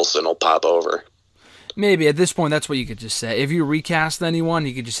Coulson will pop over. Maybe at this point, that's what you could just say. If you recast anyone,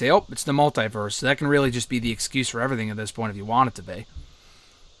 you could just say, "Oh, it's the multiverse." So that can really just be the excuse for everything at this point, if you want it to be.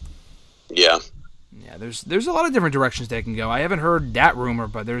 Yeah. Yeah, there's a lot of different directions they can go. I haven't heard that rumor,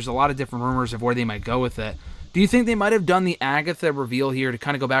 but there's a lot of different rumors of where they might go with it. Do you think they might have done the Agatha reveal here to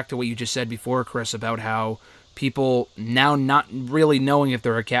kind of go back to what you just said before, Chris, about how people now not really knowing if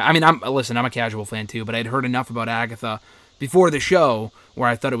they're a cat? I mean, I'm a casual fan too, but I'd heard enough about Agatha before the show where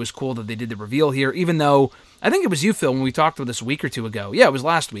I thought it was cool that they did the reveal here, even though I think it was you, Phil, when we talked about this a week or two ago. Yeah, it was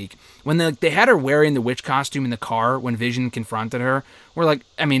last week. When they had her wearing the witch costume in the car when Vision confronted her. We're like,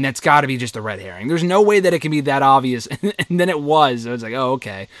 I mean, that's got to be just a red herring. There's no way that it can be that obvious. And then it was. I was like, oh,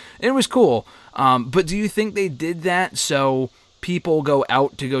 okay. And it was cool. But do you think they did that so people go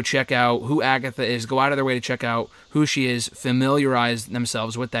out to go check out who Agatha is, go out of their way to check out who she is, familiarize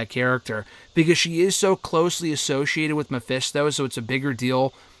themselves with that character? Because she is so closely associated with Mephisto, so it's a bigger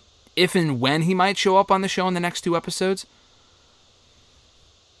deal if and when he might show up on the show in the next 2 episodes?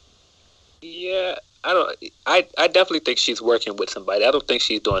 Yeah, I definitely think she's working with somebody. I don't think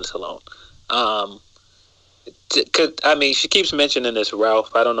she's doing this alone. Cause I mean, she keeps mentioning this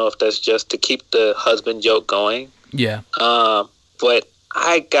Ralph. I don't know if that's just to keep the husband joke going. Yeah. But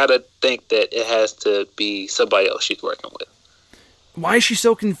I gotta think that it has to be somebody else she's working with. Why is she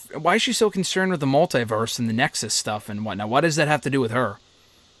so concerned with the multiverse and the Nexus stuff and whatnot? What does that have to do with her?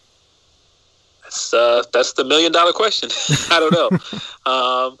 That's the $1 million question. I don't know.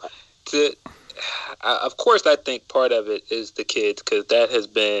 Of course, I think part of it is the kids, because that has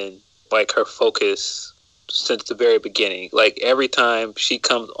been like her focus since the very beginning. Like every time she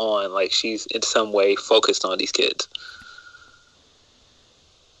comes on, like she's in some way focused on these kids.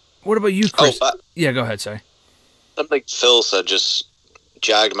 What about you, Chris? Yeah, go ahead, sorry. Something Phil said just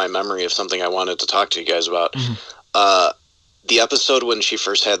jogged my memory of something I wanted to talk to you guys about. Mm-hmm. The episode when she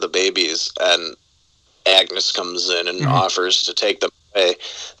first had the babies and Agnes comes in and offers to take them away,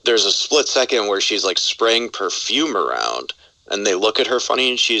 there's a split second where she's like spraying perfume around and they look at her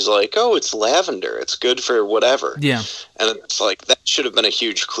funny and she's like, oh, it's lavender, it's good for whatever. Yeah. And it's like, that should have been a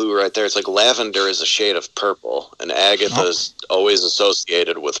huge clue right there. It's like lavender is a shade of purple and Agatha's always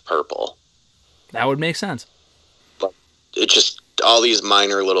associated with purple. That would make sense. But it just, all these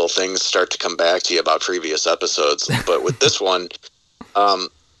minor little things start to come back to you about previous episodes. But with this one,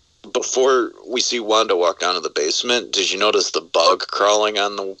 before we see Wanda walk down to the basement, did you notice the bug crawling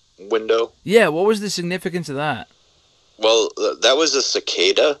on the window? Yeah, what was the significance of that? Well, that was a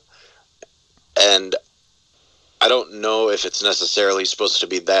cicada, and I don't know if it's necessarily supposed to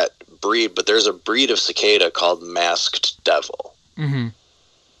be that breed, but there's a breed of cicada called masked devil. Mm-hmm.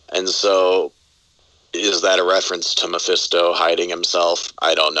 And so, is that a reference to Mephisto hiding himself?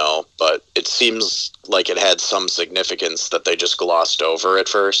 I don't know, but it seems like it had some significance that they just glossed over at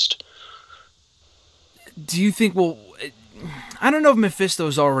first. Do you think, well, I don't know if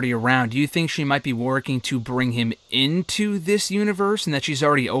Mephisto's already around. Do you think she might be working to bring him into this universe and that she's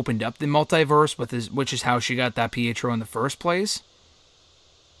already opened up the multiverse, which is how she got that Pietro in the first place?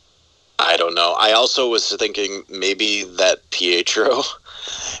 I don't know. I also was thinking maybe that Pietro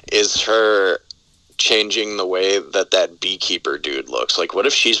is her changing the way that beekeeper dude looks. Like, what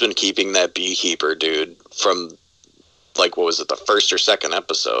if she's been keeping that beekeeper dude from, like, what was it, the first or second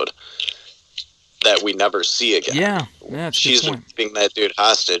episode that we never see again? Yeah, she's been keeping that dude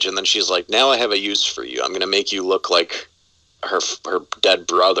hostage, and then she's like, now I have a use for you. I'm going to make you look like her dead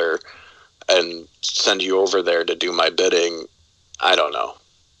brother and send you over there to do my bidding. I don't know.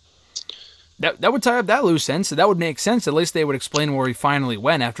 That would tie up that loose end, so that would make sense. At least they would explain where he finally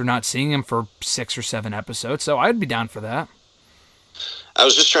went after not seeing him for 6 or 7 episodes, so I'd be down for that. I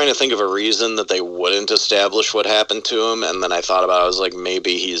was just trying to think of a reason that they wouldn't establish what happened to him, and then I thought about it. I was like,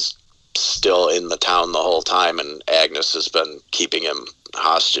 maybe he's still in the town the whole time, and Agnes has been keeping him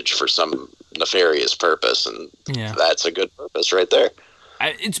hostage for some nefarious purpose, and that's a good purpose right there.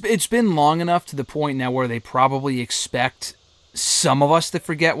 It's been long enough to the point now where they probably expect some of us to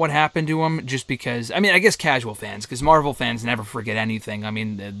forget what happened to him, just because, I mean, I guess casual fans, because Marvel fans never forget anything. I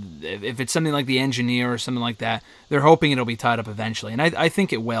mean, if it's something like The Engineer or something like that, they're hoping it'll be tied up eventually, and I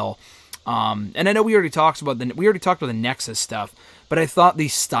think it will. And I know we already talked about the Nexus stuff, but I thought the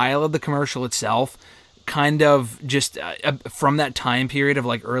style of the commercial itself kind of just from that time period of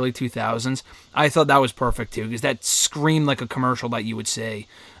like early 2000s, I thought that was perfect too, because that screamed like a commercial that you would say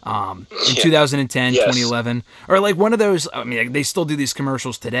in 2010, Yes. 2011, or like one of those. I mean, they still do these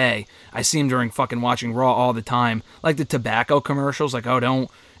commercials today. I see them during fucking watching Raw all the time, like the tobacco commercials. Like, oh,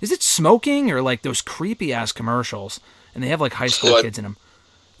 is it smoking, or like those creepy ass commercials, and they have like high school kids in them.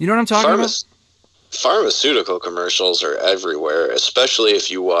 You know what I'm talking about? Pharmaceutical commercials are everywhere, especially if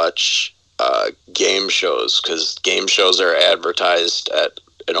you watch game shows, because game shows are advertised at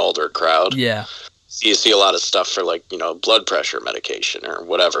an older crowd. Yeah. So you see a lot of stuff for like, blood pressure medication or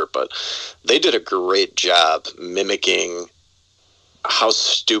whatever, but they did a great job mimicking how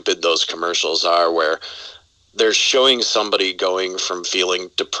stupid those commercials are, where they're showing somebody going from feeling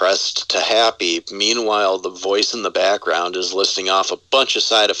depressed to happy. Meanwhile, the voice in the background is listing off a bunch of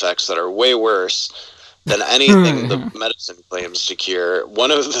side effects that are way worse than anything the medicine claims to cure. One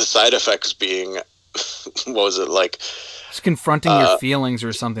of the side effects being, what was it, like... It's confronting your feelings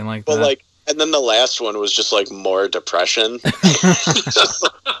or something like that. Well, and then the last one was just like more depression.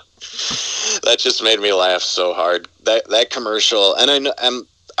 That just made me laugh so hard. That commercial, and I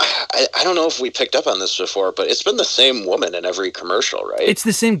don't know if we picked up on this before, but it's been the same woman in every commercial, right? It's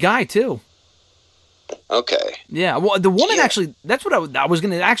the same guy too. Okay. Yeah. Well, the woman actually, that's what I was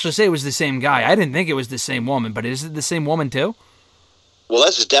going to actually say was the same guy. I didn't think it was the same woman, but is it the same woman too? Well,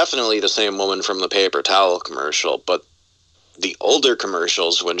 that's definitely the same woman from the paper towel commercial, but the older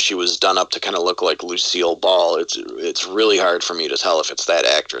commercials, when she was done up to kind of look like Lucille Ball, it's really hard for me to tell if it's that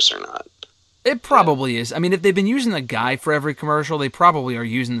actress or not. It probably is. I mean, if they've been using a guy for every commercial, they probably are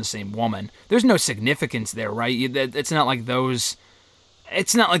using the same woman. There's no significance there, right? It's not like those...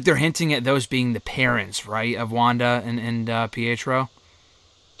 It's not like they're hinting at those being the parents, right, of Wanda and Pietro?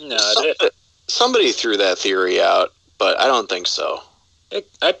 No, somebody threw that theory out, but I don't think so.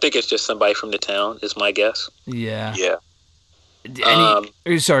 I think it's just somebody from the town, is my guess. Yeah. Yeah.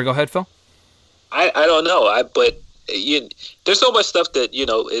 Sorry, go ahead, Phil. I don't know. There's so much stuff that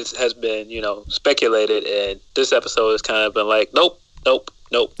has been speculated, and this episode has kind of been like nope.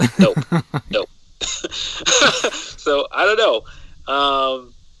 So I don't know.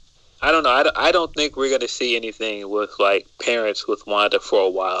 I don't know. I don't think we're going to see anything with like parents with Wanda for a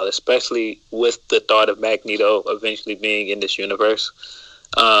while, especially with the thought of Magneto eventually being in this universe.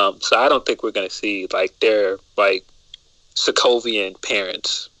 So I don't think we're going to see like their like Sokovian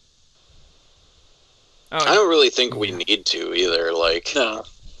parents. I don't really think we need to either. Like, no.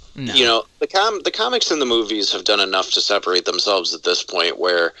 The comics and the movies have done enough to separate themselves at this point,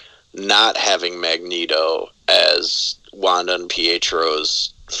 where not having Magneto as Wanda and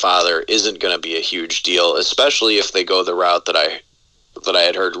Pietro's father isn't going to be a huge deal, especially if they go the route that I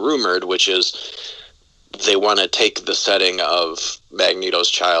had heard rumored, which is they want to take the setting of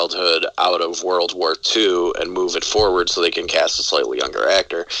Magneto's childhood out of World War II and move it forward so they can cast a slightly younger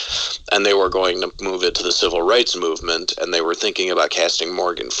actor. And they were going to move it to the Civil Rights Movement, and they were thinking about casting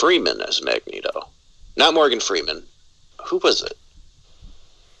Morgan Freeman as Magneto. Not Morgan Freeman. Who was it?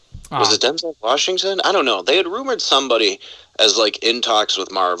 Was it Denzel Washington? I don't know. They had rumored somebody as like in talks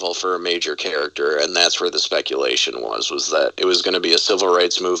with Marvel for a major character, and that's where the speculation was that it was going to be a civil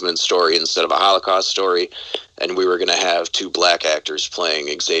rights movement story instead of a Holocaust story, and we were going to have two black actors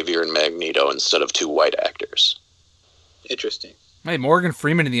playing Xavier and Magneto instead of two white actors. Interesting. Hey, Morgan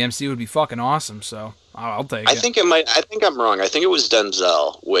Freeman in the MCU would be fucking awesome, so I'll take it. I think I'm wrong. I think it was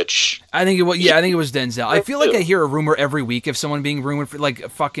Denzel, which... I think it was Denzel. I feel like I hear a rumor every week of someone being rumored for, like,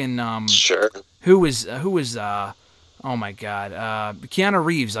 fucking... Sure. Who was oh my god, Keanu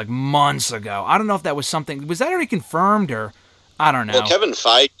Reeves, like, months ago. I don't know if that was something... Was that already confirmed, or... I don't know. Well, Kevin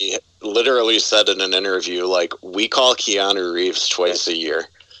Feige literally said in an interview, like, we call Keanu Reeves twice a year.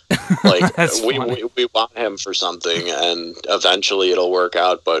 Like, we want him for something, and eventually it'll work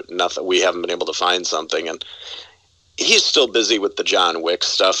out, but nothing. We haven't been able to find something, and he's still busy with the John Wick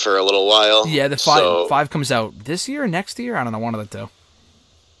stuff for a little while. Yeah, the five comes out this year, next year. I don't know, one of the two.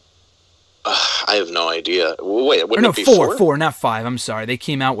 I have no idea. Wait, wouldn't it be four, not five. I'm sorry, they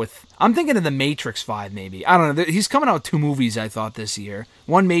came out with. I'm thinking of the Matrix 5, maybe. I don't know. He's coming out with 2 movies, I thought, this year.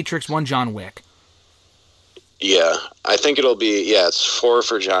 One Matrix, one John Wick. Yeah, I think it'll be, it's 4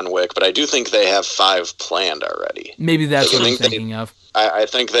 for John Wick, but I do think they have 5 planned already. Maybe that's what I'm thinking of. I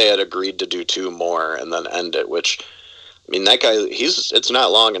think they had agreed to do 2 more and then end it, which, I mean, that guy, it's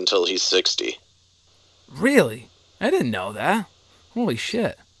not long until he's 60. Really? I didn't know that. Holy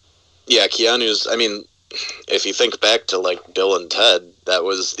shit. Yeah, Keanu's, I mean, if you think back to, like, Bill and Ted, that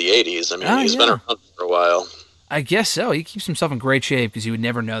was the 80s. I mean, he's been around for a while. I guess so. He keeps himself in great shape, because you would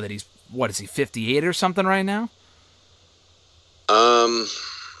never know that he's... What, is he 58 or something right now?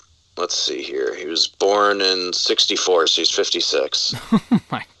 let's see here. He was born in 64, so he's 56. Oh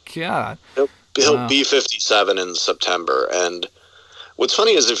my God. He'll be 57 in September. And what's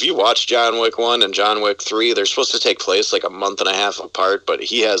funny is if you watch John Wick 1 and John Wick 3, they're supposed to take place like a month and a half apart, but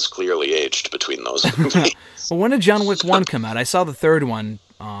he has clearly aged between those movies. Well, when did John Wick 1 come out? I saw the third one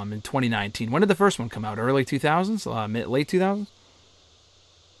in 2019. When did the first one come out? Early 2000s? Late 2000s?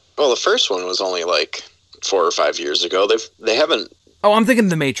 Well, the first one was only like 4 or 5 years ago. They haven't... Oh, I'm thinking of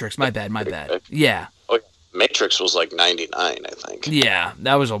The Matrix. My bad. Yeah. Oh, Matrix was like 99, I think. Yeah,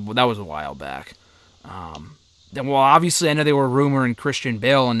 that was a while back. Well, obviously, I know they were rumoring Christian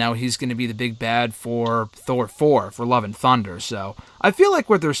Bale, and now he's going to be the big bad for Thor 4, for Love and Thunder. So I feel like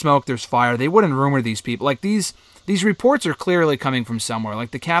where there's smoke, there's fire. They wouldn't rumor these people. Like, these reports are clearly coming from somewhere.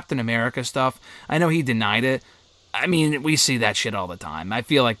 Like the Captain America stuff, I know he denied it. I mean, we see that shit all the time. I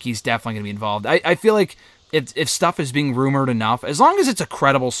feel like he's definitely going to be involved. I feel like if stuff is being rumored enough, as long as it's a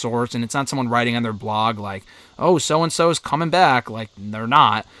credible source and it's not someone writing on their blog like, oh, so-and-so is coming back, like they're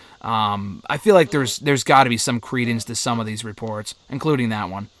not, I feel like there's got to be some credence to some of these reports, including that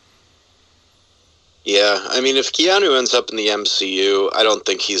one. Yeah, I mean, if Keanu ends up in the MCU, I don't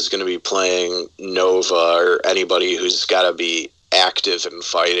think he's going to be playing Nova or anybody who's got to be active in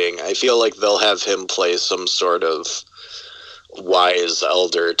fighting. I feel like they'll have him play some sort of wise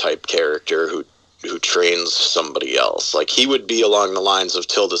elder type character who trains somebody else. Like, he would be along the lines of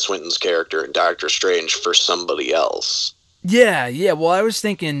Tilda Swinton's character in Doctor Strange for somebody else. Yeah. Well, I was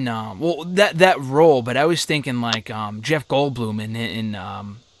thinking, that role, but I was thinking like Jeff Goldblum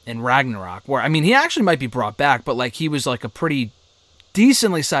in Ragnarok, where I mean, he actually might be brought back, but like he was like a pretty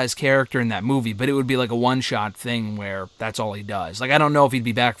decently sized character in that movie, but it would be like a one-shot thing where that's all he does. Like, I don't know if he'd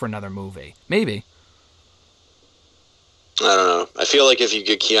be back for another movie. Maybe. I don't know. I feel like if you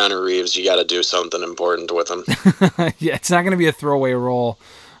get Keanu Reeves, you got to do something important with him. Yeah, it's not going to be a throwaway role.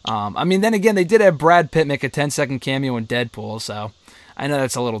 I mean, then again, they did have Brad Pitt make a 10-second cameo in Deadpool, so I know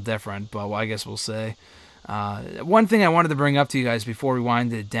that's a little different, but I guess we'll see. One thing I wanted to bring up to you guys before we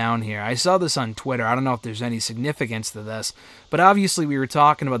wind it down here, I saw this on Twitter. I don't know if there's any significance to this, but obviously we were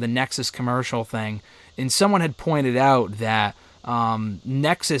talking about the Nexus commercial thing, and someone had pointed out that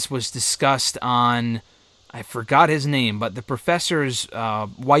Nexus was discussed on, I forgot his name, but the professor's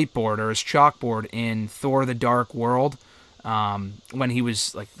whiteboard or his chalkboard in Thor: The Dark World, when he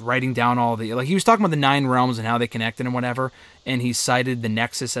was like writing down all the, like he was talking about the 9 realms and how they connected and whatever, and he cited the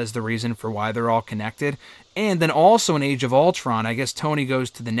Nexus as the reason for why they're all connected. And then also in Age of Ultron, I guess Tony goes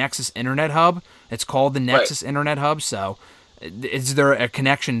to the Nexus Internet Hub. It's called the Nexus Internet Hub. So is there a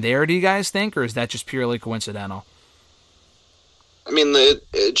connection there, do you guys think, or is that just purely coincidental? I mean,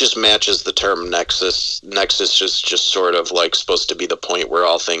 it just matches the term Nexus. Nexus is just sort of like supposed to be the point where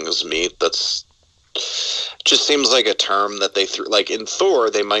all things meet. That's just seems like a term that they threw. Like in Thor,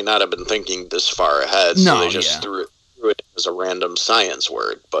 they might not have been thinking this far ahead, so they just threw it as a random science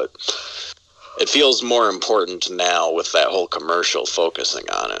word. But it feels more important now with that whole commercial focusing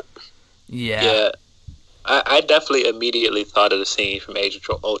on it. Yeah. I definitely immediately thought of the scene from Age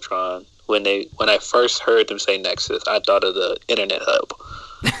of Ultron. When I first heard them say Nexus, I thought of the Internet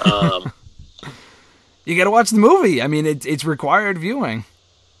Hub. You got to watch the movie. I mean, it's required viewing.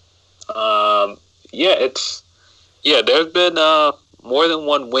 There's been more than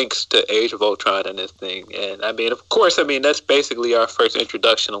one winks to Age of Ultron in this thing, and I mean, of course, that's basically our first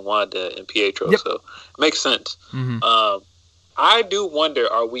introduction of Wanda and Pietro, so it makes sense. Mm-hmm. I do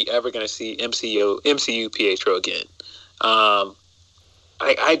wonder, are we ever going to see MCU Pietro again?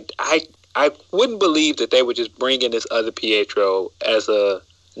 I wouldn't believe that they would just bring in this other Pietro as a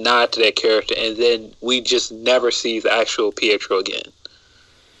nod to that character, and then we just never see the actual Pietro again.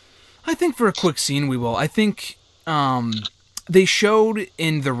 I think for a quick scene we will. I think they showed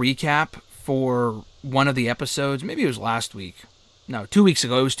in the recap for one of the episodes, maybe it was last week. No, 2 weeks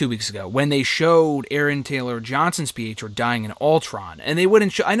ago. It was 2 weeks ago when they showed Aaron Taylor Johnson's Pietro dying in Ultron, and they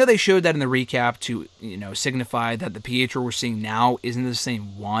wouldn't show. I know they showed that in the recap to signify that the Pietro we're seeing now isn't the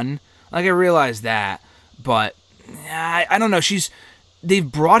same one. Like, I realize that, but I don't know.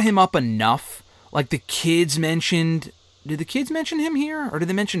 They've brought him up enough. Like the kids mentioned. Did the kids mention him here, or did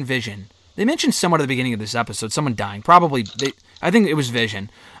they mention Vision? They mentioned someone at the beginning of this episode, someone dying. Probably, I think it was Vision.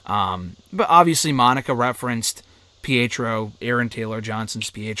 But obviously Monica referenced Pietro, Aaron Taylor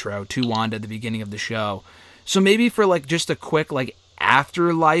Johnson's Pietro, to Wanda at the beginning of the show. So maybe for like just a quick like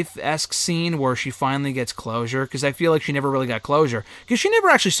afterlife-esque scene where she finally gets closure, because I feel like she never really got closure, because she never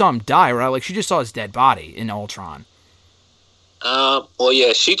actually saw him die, right? Like she just saw his dead body in Ultron. Well,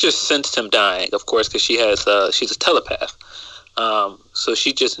 yeah, she just sensed him dying, of course, because she's a telepath. So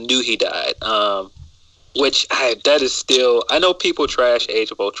she just knew he died. that is still, I know people trash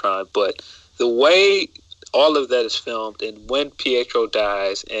Age of Ultron, but the way all of that is filmed, and when Pietro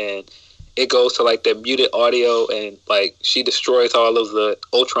dies and it goes to like the muted audio, and like she destroys all of the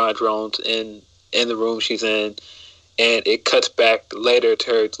Ultron drones in the room she's in, and it cuts back later to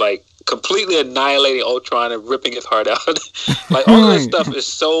her like completely annihilating Ultron and ripping his heart out. Like all of this stuff is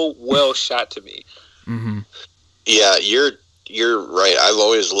so well shot to me. Mm-hmm. Yeah, you're right. I've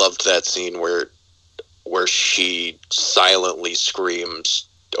always loved that scene where she silently screams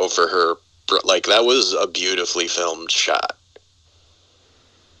over her. Like, that was a beautifully filmed shot.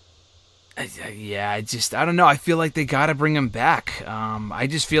 Yeah, I don't know. I feel like they got to bring him back. I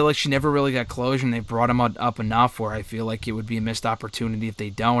just feel like she never really got closure, and they brought him up enough where I feel like it would be a missed opportunity if they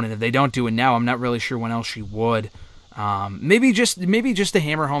don't. And if they don't do it now, I'm not really sure when else she would. Maybe just to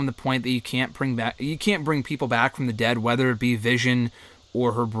hammer home the point that you can't bring people back from the dead, whether it be Vision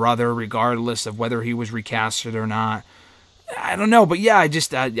or her brother, regardless of whether he was recasted or not. I don't know, but yeah, I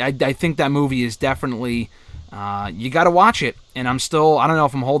think that movie is definitely, you got to watch it, and I don't know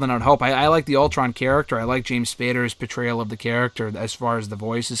if I'm holding out hope. I like the Ultron character. I like James Spader's portrayal of the character as far as the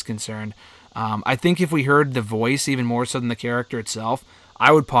voice is concerned. I think if we heard the voice even more so than the character itself,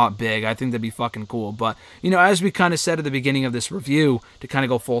 I would pop big. I think that'd be fucking cool. But, as we kind of said at the beginning of this review, to kind of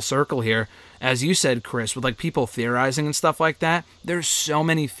go full circle here, as you said, Chris, with like people theorizing and stuff like that, there's so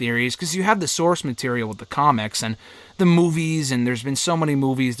many theories, because you have the source material with the comics and the movies, and there's been so many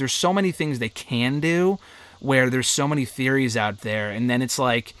movies. There's so many things they can do where there's so many theories out there, and then it's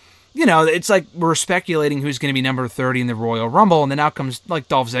like, it's like we're speculating who's going to be number 30 in the Royal Rumble, and then out comes like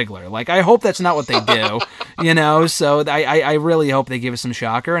Dolph Ziggler. Like, I hope that's not what they do, so I really hope they give us some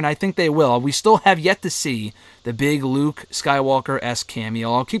shocker, and I think they will. We still have yet to see the big Luke Skywalker-esque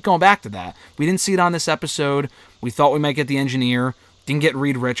cameo. I'll keep going back to that. We didn't see it on this episode. We thought we might get the Engineer. Didn't get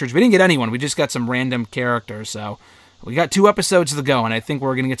Reed Richards. We didn't get anyone. We just got some random characters, so we got 2 episodes to go, and I think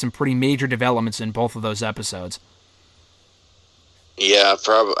we're going to get some pretty major developments in both of those episodes. Yeah,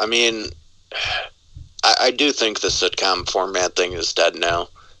 probably. I mean, I do think the sitcom format thing is dead now.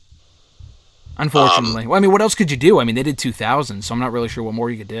 Unfortunately. Well, I mean, what else could you do? I mean, they did 2000, so I'm not really sure what more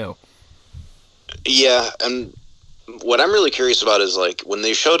you could do. Yeah, and what I'm really curious about is, like, when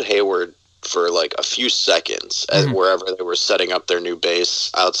they showed Hayward for, like, a few seconds at wherever they were setting up their new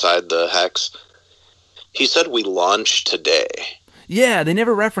base outside the Hex, he said, "We launched today." Yeah, they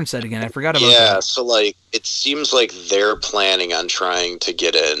never referenced that again. I forgot about that. Yeah, so, like, it seems like they're planning on trying to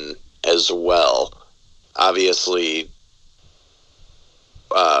get in as well. Obviously,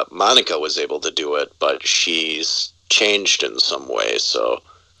 Monica was able to do it, but she's changed in some way, so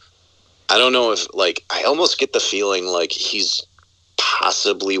I don't know if, like, I almost get the feeling like he's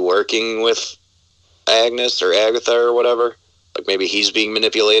possibly working with Agnes or Agatha or whatever. Like, maybe he's being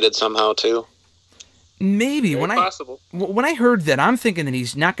manipulated somehow, too. Maybe. Very possible. When I heard that, I'm thinking that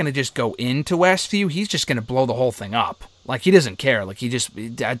he's not going to just go into Westview. He's just going to blow the whole thing up. Like, he doesn't care. Like,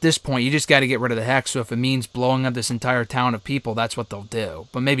 at this point, you just got to get rid of the Hex. So if it means blowing up this entire town of people, that's what they'll do.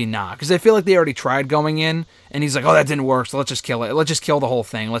 But maybe not, because I feel like they already tried going in, and he's like, "Oh, that didn't work. So let's just kill it. Let's just kill the whole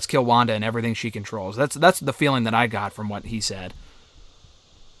thing. Let's kill Wanda and everything she controls." That's the feeling that I got from what he said.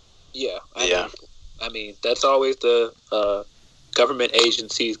 Yeah. I mean, that's always the government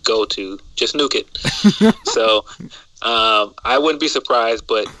agencies go to. Just nuke it. So I wouldn't be surprised,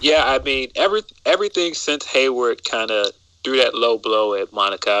 but yeah, I mean, everything since Hayward kind of threw that low blow at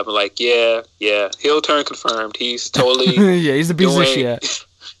Monica, I've been like, yeah, heel turn confirmed. He's totally yeah, he's a piece of shit.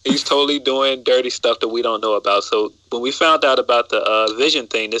 He's totally doing dirty stuff that we don't know about. So when we found out about the Vision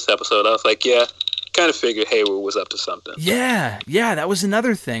thing this episode, I was like, yeah, kind of figured Hayward was up to something. Yeah, that was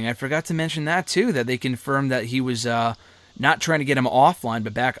another thing. I forgot to mention that too, that they confirmed that he was not trying to get him offline,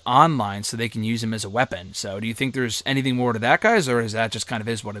 but back online so they can use him as a weapon. So do you think there's anything more to that, guys, or is that just kind of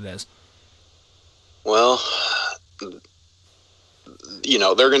is what it is? Well,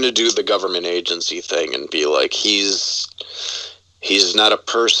 they're going to do the government agency thing and be like, he's not a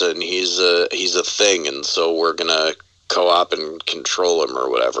person, he's a thing, and so we're going to co-op and control him or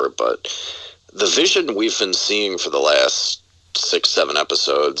whatever. But the Vision we've been seeing for the last 6-7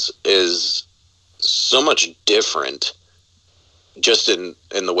 episodes is so much different just in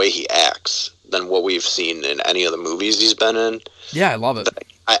the way he acts than what we've seen in any of the movies he's been in. Yeah, I love it.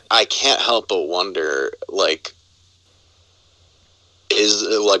 I can't help but wonder, like,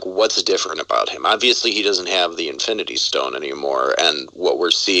 what's different about him? Obviously, he doesn't have the Infinity Stone anymore, and what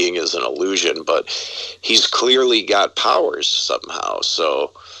we're seeing is an illusion, but he's clearly got powers somehow,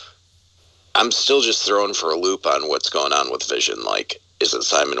 so I'm still just thrown for a loop on what's going on with Vision. Like, is it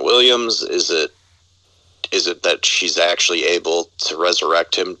Simon Williams? Is it is it that she's actually able to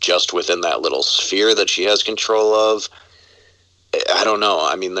resurrect him just within that little sphere that she has control of? I don't know.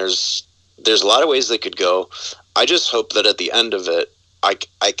 I mean, there's a lot of ways they could go. I just hope that at the end of it,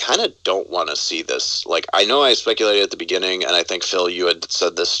 I kind of don't want to see this. Like, I know I speculated at the beginning, and I think, Phil, you had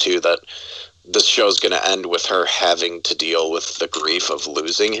said this too, that this show's going to end with her having to deal with the grief of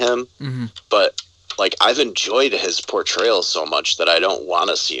losing him. Mm-hmm. But, like, I've enjoyed his portrayal so much that I don't want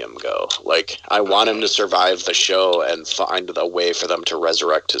to see him go. Like, I want him to survive the show and find a way for them to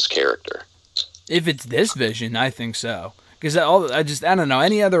resurrect his character. If it's this Vision, I think so. Because I don't know,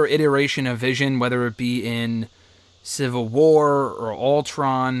 any other iteration of Vision, whether it be in Civil War or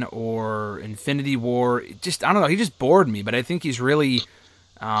Ultron or Infinity War, I don't know, he just bored me. But I think he's really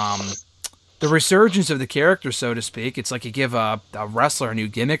the resurgence of the character, so to speak. It's like you give a wrestler a new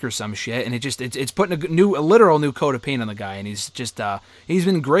gimmick or some shit, and it's putting a literal new coat of paint on the guy, and he's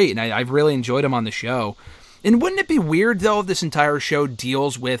been great, and I've really enjoyed him on the show. And wouldn't it be weird, though, if this entire show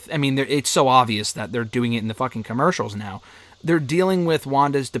deals with... I mean, it's so obvious that they're doing it in the fucking commercials now. They're dealing with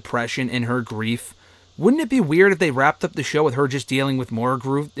Wanda's depression and her grief. Wouldn't it be weird if they wrapped up the show with her just dealing with more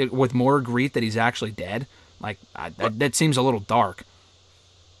grief that he's actually dead? Like, that seems a little dark.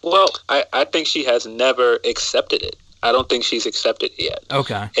 Well, I think she has never accepted it. I don't think she's accepted it yet.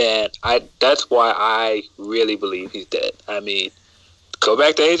 Okay. And that's why I really believe he's dead. I mean... Go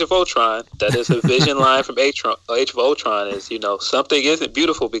back to Age of Ultron. That is a Vision line from Age of Ultron is, something isn't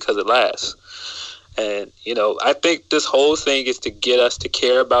beautiful because it lasts. And, I think this whole thing is to get us to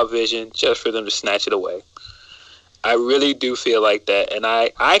care about Vision just for them to snatch it away. I really do feel like that. And I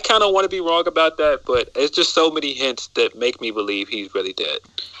kind of want to be wrong about that, but it's just so many hints that make me believe he's really dead.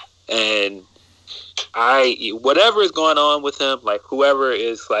 And whatever is going on with him, like whoever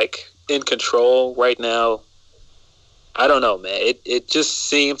is like in control right now, I don't know, man. It just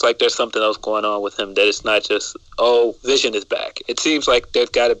seems like there's something else going on with him, that it's not just, oh, Vision is back. It seems like there's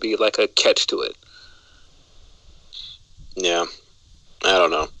got to be like a catch to it. Yeah. I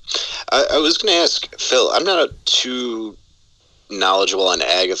don't know. I was going to ask, Phil, I'm not too knowledgeable on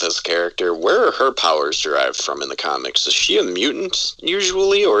Agatha's character. Where are her powers derived from in the comics? Is she a mutant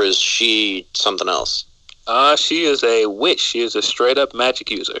usually, or is she something else? She is a witch. She is a straight-up magic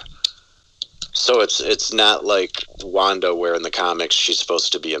user. So it's not like Wanda, where in the comics she's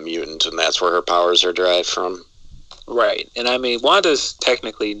supposed to be a mutant, and that's where her powers are derived from? Right. And I mean, Wanda's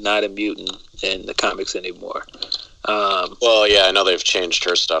technically not a mutant in the comics anymore. Well, yeah, I know they've changed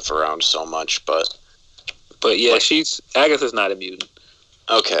her stuff around so much, but yeah, Agatha's not a mutant.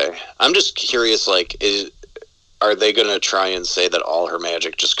 Okay. I'm just curious, like, are they going to try and say that all her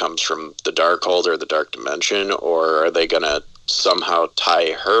magic just comes from the Darkhold or the Dark Dimension, or are they going to somehow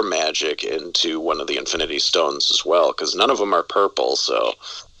tie her magic into one of the Infinity Stones as well? Because none of them are purple, so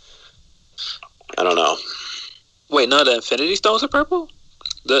I don't know. Wait, no, the Infinity Stones are purple?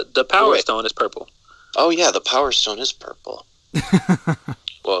 The Power Stone is purple. Oh yeah, the Power Stone is purple.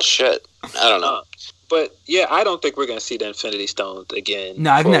 Well, shit. I don't know. But yeah, I don't think we're gonna see the Infinity Stones again.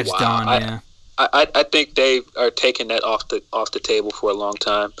 No, I think that's done. Yeah. I think they are taking that off the table for a long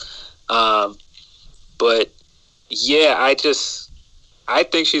time. But yeah, I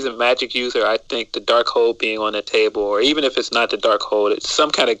think she's a magic user. I think the Darkhold being on the table, or even if it's not the Darkhold, it's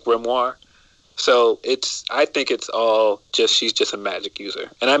some kind of grimoire. So I think it's all just, she's just a magic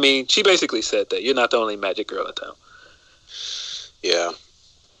user. And I mean, she basically said that you're not the only magic girl in town. Yeah.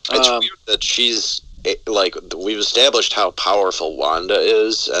 It's weird that she's, like, we've established how powerful Wanda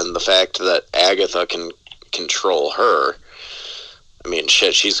is, and the fact that Agatha can control her. I mean,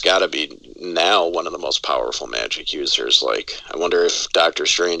 shit, she's got to be now one of the most powerful magic users. Like, I wonder if Doctor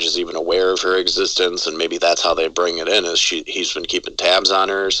Strange is even aware of her existence, and maybe that's how they bring it in, is he's been keeping tabs on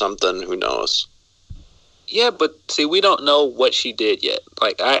her or something. Who knows? Yeah, but see, we don't know what she did yet.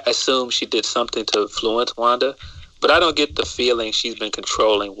 Like, I assume she did something to influence Wanda, but I don't get the feeling she's been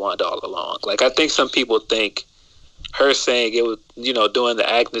controlling Wanda all along. Like, I think some people think her saying it was, doing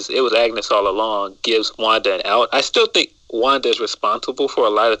it was Agnes all along gives Wanda an out. I still think Wanda is responsible for a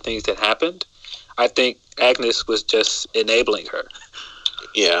lot of things that happened. I think Agnes was just enabling her.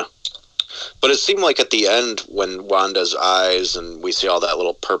 Yeah. But it seemed like at the end, when Wanda's eyes and we see all that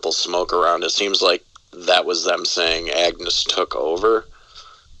little purple smoke around, it seems like that was them saying Agnes took over.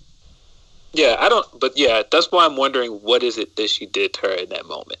 Yeah, but yeah, that's why I'm wondering what is it that she did to her in that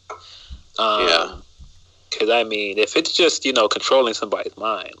moment. Yeah. Because, I mean, if it's just, controlling somebody's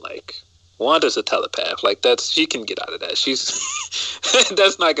mind, like, Wanda's a telepath. Like, she can get out of that. She's,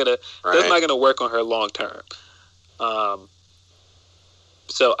 that's not gonna work on her long term.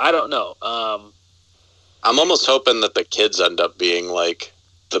 So I don't know. I'm almost hoping that the kids end up being like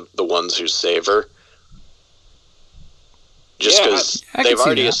the ones who save her. just because I can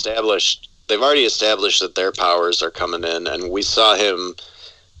see that. They've already established that their powers are coming in, and we saw him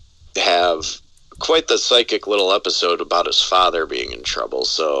have quite the psychic little episode about his father being in trouble.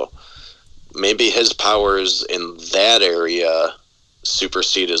 So maybe his powers in that area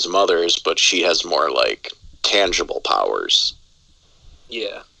supersede his mother's, but she has more like tangible powers.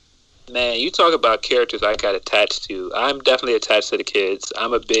 Yeah. Man, you talk about characters I got attached to. I'm definitely attached to the kids.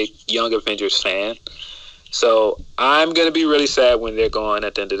 I'm a big Young Avengers fan. So I'm going to be really sad when they're gone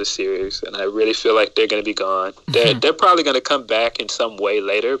at the end of the series. And I really feel like they're going to be gone. They're probably going to come back in some way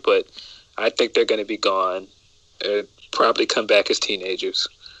later, but I think they're going to be gone. Probably come back as teenagers.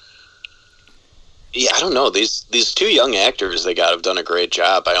 Yeah, I don't know. These two young actors they got have done a great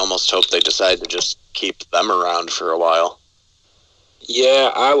job. I almost hope they decide to just keep them around for a while.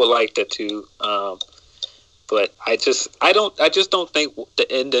 Yeah, I would like that too. But I just don't think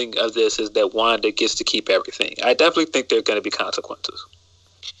the ending of this is that Wanda gets to keep everything. I definitely think there are going to be consequences.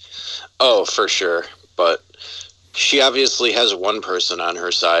 Oh, for sure. But she obviously has one person on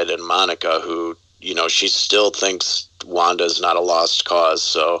her side, and Monica, who, you know, she still thinks Wanda's not a lost cause.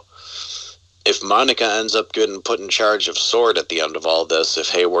 So if Monica ends up getting put in charge of S.W.O.R.D. at the end of all this, if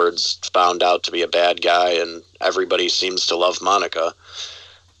Hayward's found out to be a bad guy and everybody seems to love Monica,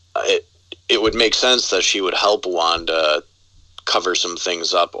 it would make sense that she would help Wanda cover some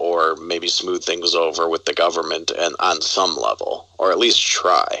things up or maybe smooth things over with the government and on some level, or at least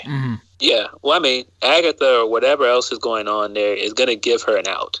try. Mm-hmm. Yeah, well, I mean, Agatha or whatever else is going on there is going to give her an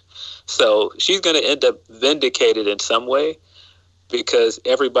out. So she's going to end up vindicated in some way because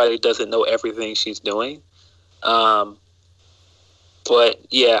everybody doesn't know everything she's doing. But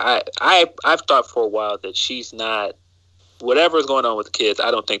yeah, I've thought for a while that she's not, whatever is going on with the kids,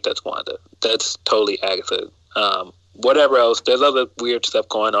 I don't think that's Wanda. That's totally Agatha. Whatever else, there's other weird stuff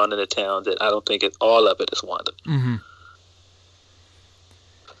going on in the town that I don't think all of it is Wanda. Mm-hmm.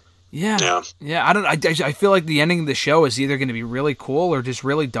 Yeah. I feel like the ending of the show is either going to be really cool or just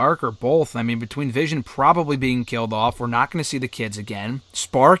really dark or both. I mean, between Vision probably being killed off, we're not going to see the kids again.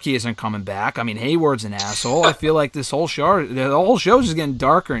 Sparky isn't coming back. I mean, Hayward's an asshole. I feel like the whole show is just getting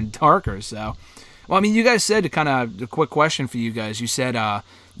darker and darker. So, well, I mean, you guys said, kind of a quick question for you guys. You said that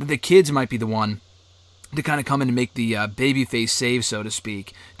the kids might be the one to kind of come in and make the babyface save, so to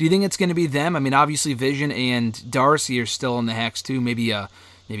speak. Do you think it's going to be them? I mean, obviously Vision and Darcy are still in the hex too. Maybe a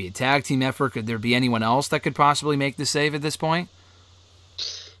tag team effort. Could there be anyone else that could possibly make the save at this point?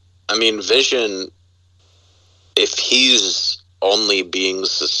 I mean, Vision, if he's only being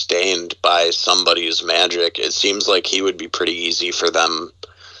sustained by somebody's magic, it seems like he would be pretty easy for them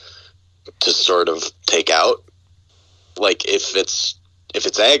to sort of take out. Like, if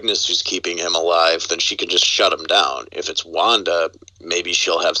it's Agnes who's keeping him alive, then she can just shut him down. If it's Wanda, maybe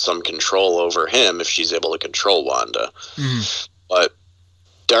she'll have some control over him if she's able to control Wanda. Mm. But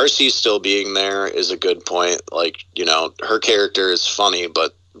Darcy still being there is a good point. Like, you know, her character is funny,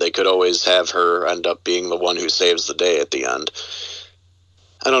 but they could always have her end up being the one who saves the day at the end.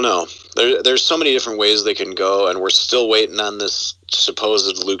 I don't know. There's so many different ways they can go, and we're still waiting on this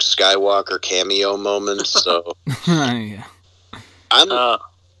supposed Luke Skywalker cameo moment. So yeah.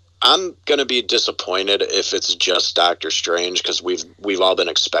 I'm gonna be disappointed if it's just Doctor Strange, because we've all been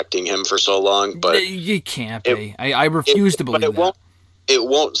expecting him for so long. But you can't be. I refuse to believe that. It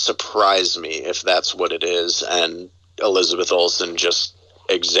won't surprise me if that's what it is, and Elizabeth Olsen just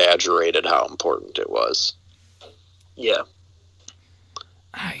exaggerated how important it was. Yeah.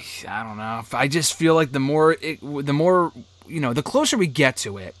 I don't know. I just feel like the more, the closer we get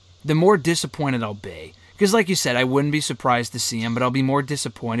to it, the more disappointed I'll be. Because like you said, I wouldn't be surprised to see him, but I'll be more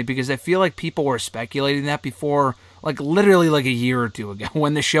disappointed because I feel like people were speculating that before, like literally like a year or two ago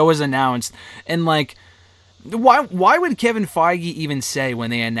when the show was announced. And like, why would Kevin Feige even say when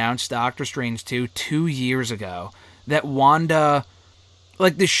they announced Doctor Strange 2 years ago that Wanda,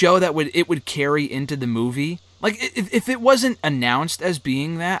 like the show that would carry into the movie? Like, if it wasn't announced as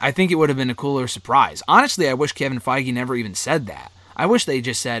being that, I think it would have been a cooler surprise. Honestly, I wish Kevin Feige never even said that. I wish they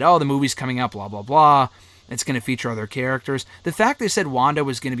just said, oh, the movie's coming up, blah, blah, blah. It's going to feature other characters. The fact they said Wanda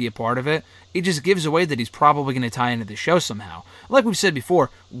was going to be a part of it, it just gives away that he's probably going to tie into the show somehow. Like we've said before,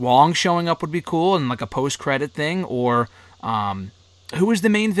 Wong showing up would be cool and like a post-credit thing. Or who was the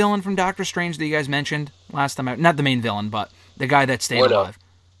main villain from Doctor Strange that you guys mentioned last time? Not the main villain, but the guy that stayed alive.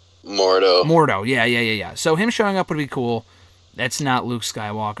 Mordo, yeah. So him showing up would be cool. That's not Luke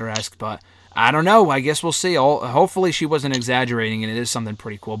Skywalker-esque, but I don't know. I guess we'll see. Hopefully she wasn't exaggerating and it is something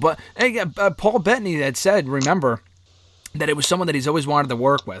pretty cool. But hey, Paul Bettany had said, remember, that it was someone that he's always wanted to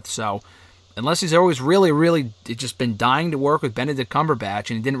work with. So Unless he's always really just been dying to work with Benedict Cumberbatch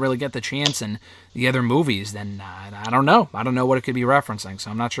and he didn't really get the chance in the other movies, then I don't know. I don't know what it could be referencing,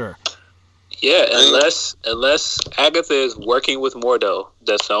 so I'm not sure. Yeah, unless Agatha is working with Mordo.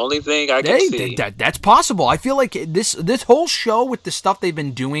 That's the only thing I can see. That's possible. I feel like this whole show with the stuff they've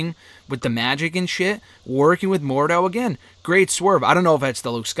been doing with the magic and shit, working with Mordo, again, great swerve. I don't know if that's the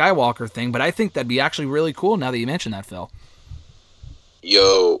Luke Skywalker thing, but I think that'd be actually really cool now that you mentioned that, Phil.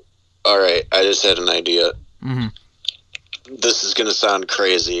 Yo, all right, I just had an idea. Mm-hmm. This is going to sound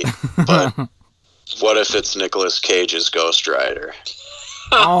crazy, but what if it's Nicolas Cage's Ghost Rider?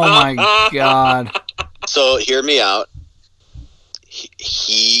 Oh my god. So hear me out.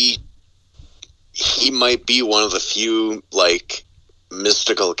 He might be one of the few like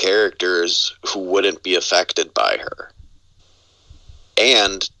mystical characters who wouldn't be affected by her.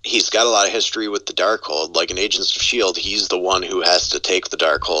 And he's got a lot of history with the Darkhold. Like in Agents of S.H.I.E.L.D., he's the one who has to take the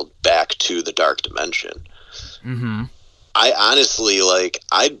Darkhold back to the Dark Dimension. Mm-hmm. I honestly,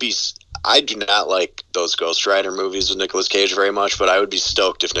 I do not like those Ghost Rider movies with Nicolas Cage very much, but I would be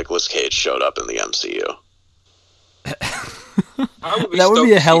stoked if Nicolas Cage showed up in the MCU. That would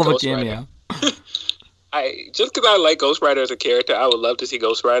be a hell of a cameo. Just because I like Ghost Rider as a character, I would love to see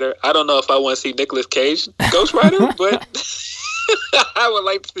Ghost Rider. I don't know if I want to see Nicolas Cage Ghost Rider, but I would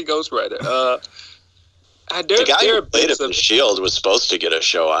like to see Ghost Rider. The guy who played him in S.H.I.E.L.D. was supposed to get a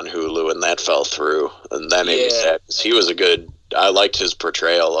show on Hulu, and that fell through. And that made me sad, because he was I liked his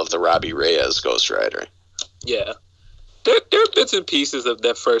portrayal of the Robbie Reyes Ghost Rider. Yeah. There are bits and pieces of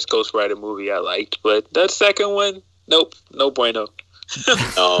that first Ghost Rider movie I liked, but that second one, nope, no bueno.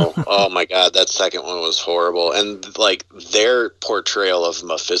 No, oh my god, that second one was horrible. And like their portrayal of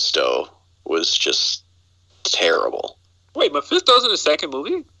Mephisto was just terrible. Wait, Mephisto's in the second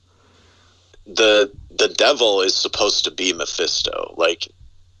movie? The devil is supposed to be Mephisto. Like,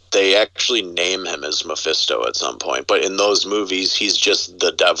 they actually name him as Mephisto at some point, but in those movies, he's just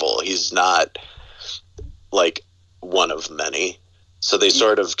the devil. He's not, like, one of many. So they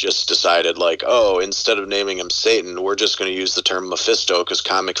sort of just decided, like, oh, instead of naming him Satan, we're just going to use the term Mephisto because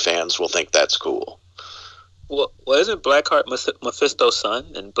comic fans will think that's cool. Well, isn't Blackheart Mephisto's son,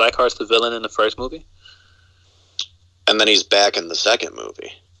 and Blackheart's the villain in the first movie? And then he's back in the second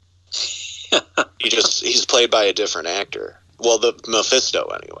movie. He's played by a different actor. Well, the Mephisto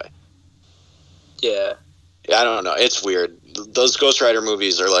anyway. Yeah. I don't know. It's weird. Those Ghost Rider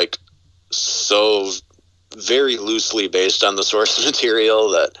movies are like so very loosely based on the source material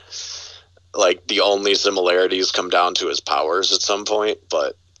that like the only similarities come down to his powers at some point.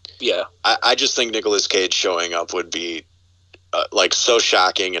 But yeah, I just think Nicolas Cage showing up would be like so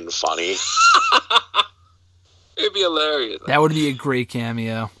shocking and funny. It'd be hilarious. That would be a great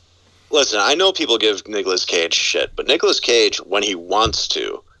cameo. Listen, I know people give Nicolas Cage shit, but Nicolas Cage, when he wants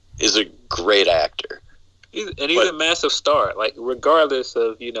to, is a great actor. He's a massive star. Like, regardless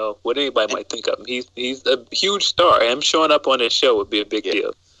of, what anybody might think of him, he's a huge star. Him showing up on this show would be a big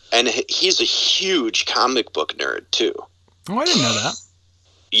deal. And he's a huge comic book nerd, too. Oh, I didn't know that.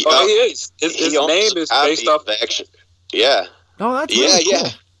 He is. His name is based off action. Yeah. Oh, that's really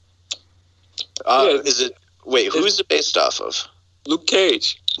cool. Is it? Wait, who's it based off of? Luke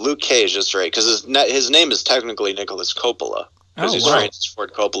Cage. Luke Cage, that's right, because his name is technically Nicholas Coppola, because he's Francis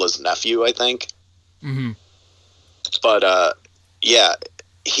Ford Coppola's nephew, I think. Mm-hmm. But yeah,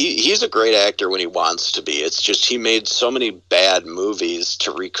 he's a great actor when he wants to be. It's just he made so many bad movies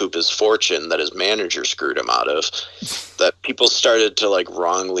to recoup his fortune that his manager screwed him out of, that people started to like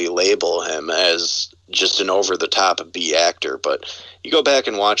wrongly label him as just an over-the-top B actor. But you go back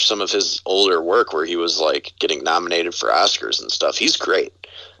and watch some of his older work where he was like getting nominated for Oscars and stuff. He's great.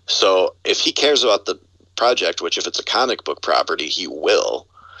 So if he cares about the project, which if it's a comic book property, he will,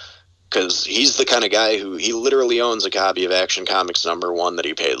 because he's the kind of guy who he literally owns a copy of Action Comics #1 that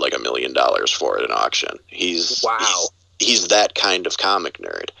he paid like $1 million for at an auction. He's that kind of comic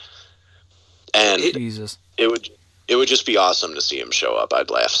nerd, and Jesus, it would just be awesome to see him show up. I'd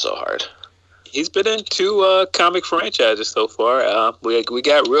laugh so hard. He's been in 2 comic franchises so far. We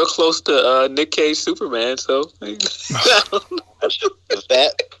got real close to Nick Cage Superman, so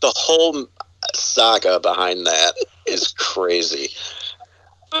the whole saga behind that is crazy.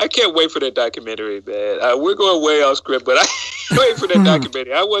 I can't wait for that documentary, man. We're going way off script, but I can't wait for that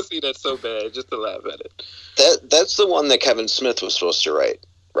documentary. I want to see that so bad, just to laugh at it. That's the one that Kevin Smith was supposed to write,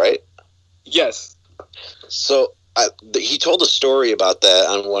 right? Yes. So he told a story about that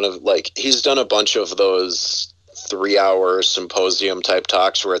on one of, like, he's done a bunch of those 3-hour symposium type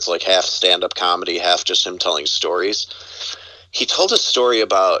talks where it's like half stand-up comedy, half just him telling stories. He told a story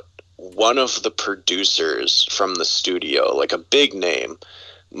about one of the producers from the studio, like a big name,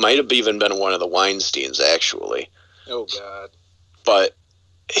 might have even been one of the Weinsteins, actually. Oh, God. But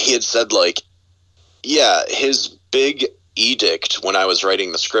he had said, like, yeah, his big edict when I was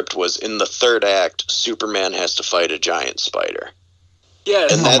writing the script was, in the third act, Superman has to fight a giant spider.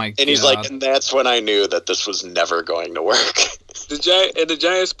 Yes. And he's like, and that's when I knew that this was never going to work. The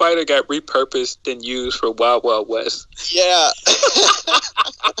giant spider got repurposed and used for Wild Wild West. Yeah.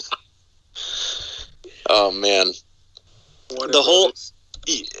 Oh, man. The whole...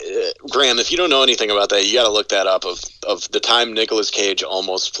 Graham, if you don't know anything about that, you got to look that up, of the time Nicolas Cage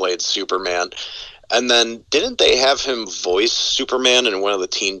almost played Superman. And then, didn't they have him voice Superman in one of the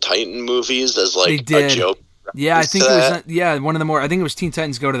Teen Titan movies as, like, a joke? Yeah, I think it was. One of the more. I think it was Teen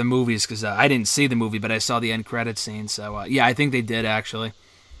Titans Go to the Movies, because I didn't see the movie, but I saw the end credit scene. So yeah, I think they did actually.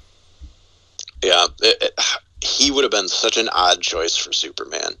 Yeah, he would have been such an odd choice for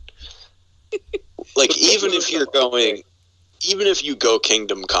Superman. Like, even if you go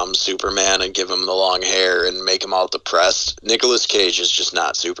Kingdom Come Superman and give him the long hair and make him all depressed, Nicolas Cage is just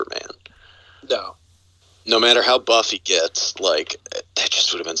not Superman. No. No matter how buff he gets, like, that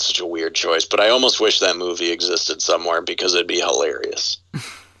just would have been such a weird choice. But I almost wish that movie existed somewhere because it'd be hilarious.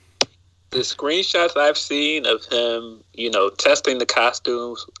 The screenshots I've seen of him, testing the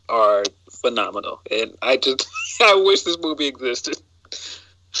costumes are phenomenal. And I wish this movie existed.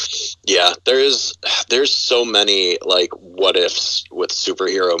 Yeah, there's so many, like, what ifs with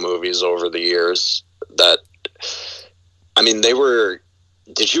superhero movies over the years that, I mean,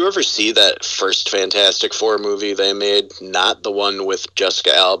 did you ever see that first Fantastic Four movie they made? Not the one with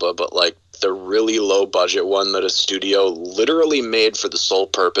Jessica Alba, but, like, the really low budget one that a studio literally made for the sole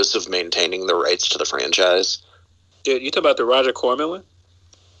purpose of maintaining the rights to the franchise. Dude, you talking about the Roger Corman one?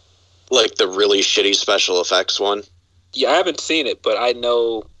 Like the really shitty special effects one? Yeah, I haven't seen it, but I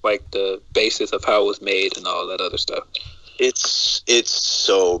know, like, the basis of how it was made and all that other stuff. It's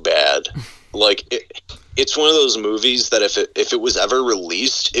so bad. Like, it's one of those movies that if it was ever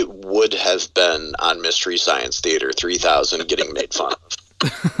released, it would have been on Mystery Science Theater 3000 getting made fun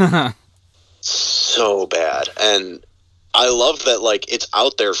of. So bad. And I love that, like, it's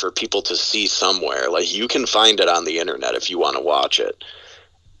out there for people to see somewhere. Like, you can find it on the internet if you want to watch it.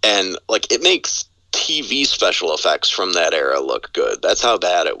 And, like, it makes TV special effects from that era look good. That's how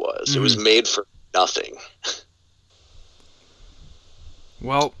bad it was. Mm-hmm. It was made for nothing.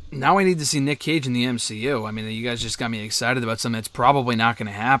 Well, now I need to see Nick Cage in the MCU. I mean, you guys just got me excited about something that's probably not going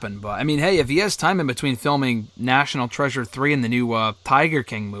to happen. But, I mean, hey, if he has time in between filming National Treasure 3 and the new Tiger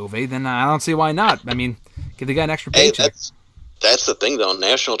King movie, then I don't see why not. I mean, give the guy an extra paycheck. Hey, that's the thing, though.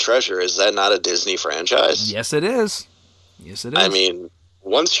 National Treasure, is that not a Disney franchise? Yes, it is. Yes, it is. I mean,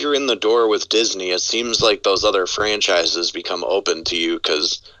 once you're in the door with Disney, it seems like those other franchises become open to you,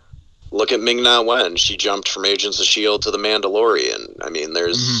 because look at Ming-Na Wen. She jumped from Agents of S.H.I.E.L.D. to The Mandalorian. I mean,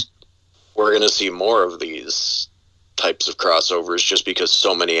 we're going to see more of these types of crossovers just because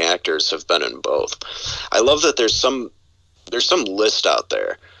so many actors have been in both. I love that there's some list out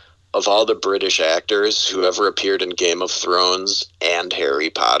there of all the British actors who ever appeared in Game of Thrones and Harry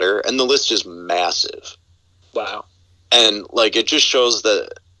Potter, and the list is massive. Wow. And, like, it just shows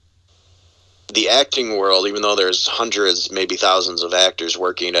that the acting world, even though there's hundreds, maybe thousands of actors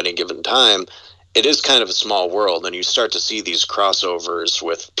working at any given time, it is kind of a small world, and you start to see these crossovers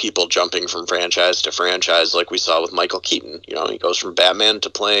with people jumping from franchise to franchise, like we saw with Michael Keaton. He goes from Batman to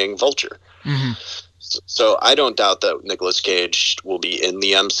playing Vulture. Mm-hmm. So I don't doubt that Nicolas Cage will be in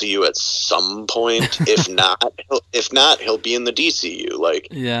the MCU at some point. If not, he'll be in the DCU. Like,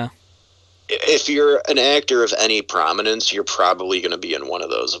 yeah. If you're an actor of any prominence, you're probably going to be in one of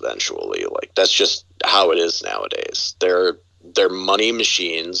those eventually. Like, that's just how it is nowadays. They're money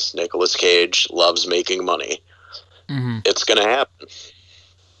machines. Nicolas Cage loves making money. Mm-hmm. It's going to happen.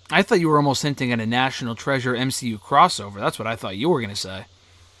 I thought you were almost hinting at a National Treasure MCU crossover. That's what I thought you were going to say.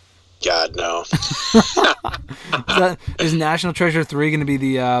 God, no. Is National Treasure 3 going to be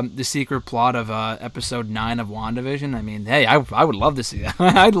the secret plot of episode 9 of WandaVision? I mean, hey, I would love to see that.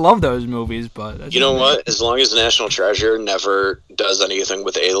 I'd love those movies, but... You know what? As long as National Treasure never does anything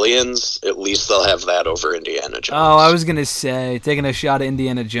with aliens, at least they'll have that over Indiana Jones. Oh, I was going to say, taking a shot at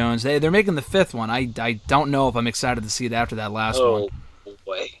Indiana Jones. They're making the 5th one. I don't know if I'm excited to see it after that last one. Oh,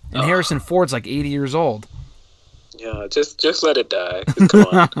 boy. And Harrison Ford's like 80 years old. Yeah, just let it die. Come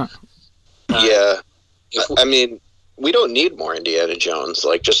on. Yeah. I mean, we don't need more Indiana Jones.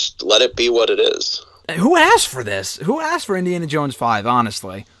 Like, just let it be what it is. Who asked for this? Who asked for Indiana Jones 5,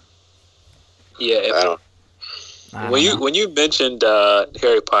 honestly? Yeah. When you mentioned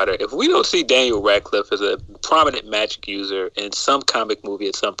Harry Potter, if we don't see Daniel Radcliffe as a prominent magic user in some comic movie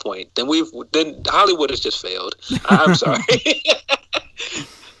at some point, then Hollywood has just failed. I'm sorry.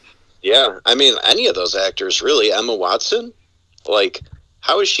 Yeah, I mean, any of those actors, really. Emma Watson, like,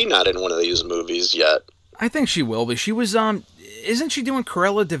 how is she not in one of these movies yet? I think she will be. She was, isn't she doing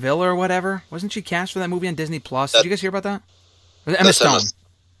Cruella de Vil or whatever? Wasn't she cast for that movie on Disney Plus? Did you guys hear about that? Emma Stone.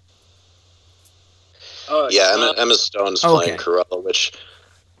 Emma Stone's playing Cruella, which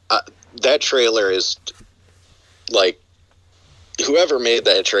that trailer is like, whoever made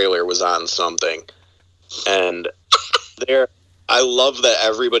that trailer was on something, and I love that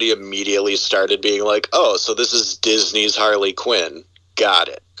everybody immediately started being like, "Oh, so this is Disney's Harley Quinn." Got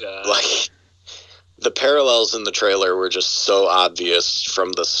it. Like, the parallels in the trailer were just so obvious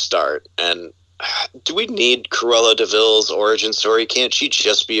from the start. And do we need Cruella de Vil's origin story? Can't she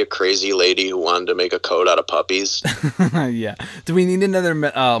just be a crazy lady who wanted to make a coat out of puppies? Yeah. Do we need another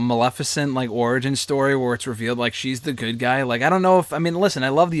Maleficent like origin story where it's revealed like she's the good guy? Like, I don't know if, I mean, listen, I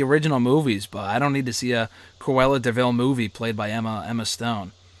love the original movies, but I don't need to see a Cruella de Vil movie played by Emma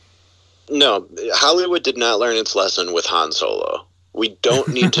Stone. No, Hollywood did not learn its lesson with Han Solo. We don't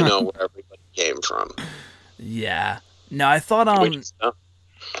need to know where everybody came from. Yeah. No, I thought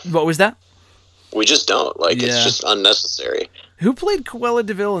what was that? We just don't. Like, it's just unnecessary. Who played Cruella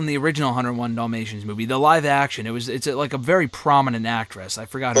de Vil in the original 101 Dalmatians movie, the live action? It's like a very prominent actress. I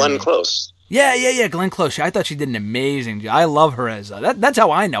forgot her name. Glenn Close. Yeah, Glenn Close. I thought she did an amazing job. I love her as that's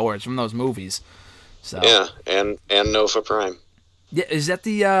how I know her. It's from those movies. So yeah, and Nova Prime. Yeah, is that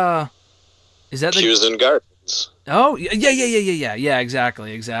she was in Guardians. Oh yeah,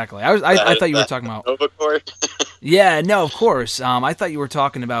 exactly. I thought you were talking about Nova Corps. Yeah, no, of course. I thought you were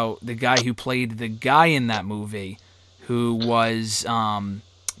talking about the guy who played the guy in that movie, who was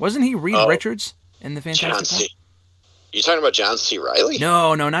wasn't he Reed Richards in the Fantastic Four? You talking about John C. Reilly?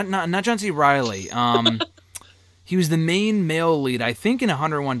 No, not John C. Reilly. He was the main male lead, I think, in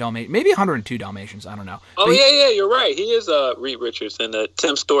 101 Dalmatians, maybe 102 Dalmatians. I don't know. Oh, yeah, you're right. He is Reed Richards in the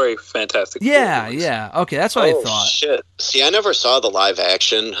Tim Story Fantastic Four. Yeah. Okay, that's what I thought. Oh, shit. See, I never saw the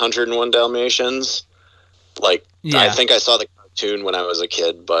live-action 101 Dalmatians. Like, I think I saw the cartoon when I was a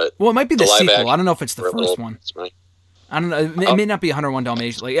kid, but... Well, it might be the sequel. I don't know if it's the first one. I don't know. It may not be 101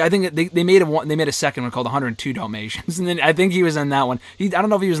 Dalmatians. Like, I think they made a second one called 102 Dalmatians, and then I think he was in that one. I don't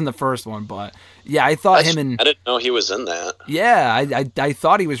know if he was in the first one, but yeah, I thought him and... I didn't know he was in that. Yeah, I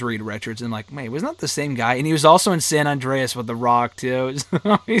thought he was Reed Richards, and like, wait, wasn't that the same guy? And he was also in San Andreas with The Rock too.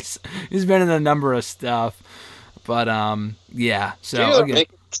 he's been in a number of stuff, but yeah. So dude,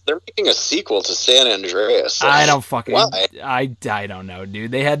 they're making a sequel to San Andreas. I don't fucking... Why? I don't know,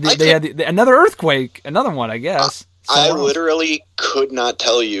 dude. They had another earthquake, another one, I guess. I literally could not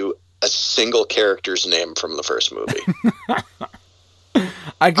tell you a single character's name from the first movie.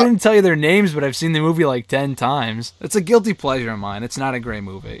 I couldn't tell you their names, but I've seen the movie like 10 times. It's a guilty pleasure of mine. It's not a great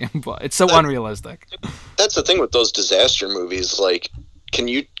movie, but it's so unrealistic. That's the thing with those disaster movies. Like, can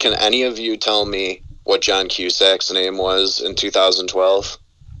any of you tell me what John Cusack's name was in 2012?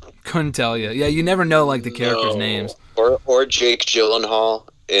 Couldn't tell you. Yeah, you never know like the characters' names. Or Jake Gyllenhaal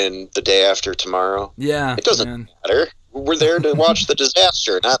in The Day After Tomorrow. Yeah. It doesn't matter. We're there to watch the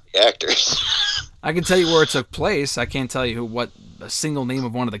disaster, not the actors. I can tell you where it took place. I can't tell you what a single name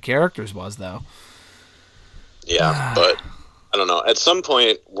of one of the characters was, though. Yeah, but I don't know. At some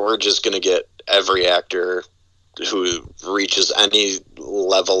point, we're just going to get every actor who reaches any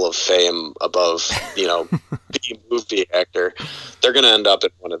level of fame above, B-movie actor. They're going to end up in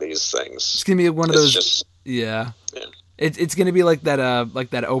one of these things. It's going to be one of those... Yeah. It's going to be like that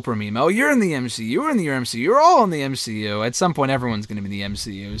Oprah meme. Oh, you're in the MCU. You're in the MCU. You're all in the MCU. At some point, everyone's going to be in the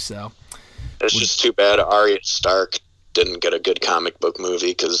MCU. So it's just too bad Arya Stark didn't get a good comic book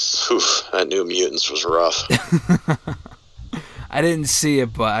movie because that New Mutants was rough. I didn't see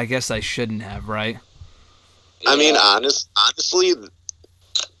it, but I guess I shouldn't have, right? I mean, honestly,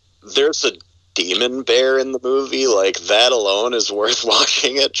 there's a demon bear in the movie. Like, that alone is worth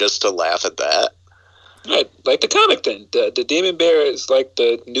watching it just to laugh at that. Right, like the comic then. The Demon Bear is like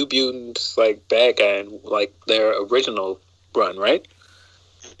the New Mutants like bad guy in like their original run, right?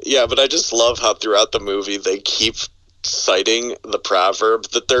 Yeah, but I just love how throughout the movie they keep citing the proverb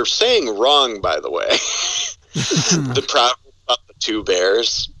that they're saying wrong, by the way. The proverb about the two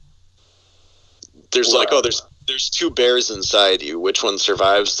bears. There's there's two bears inside you. Which one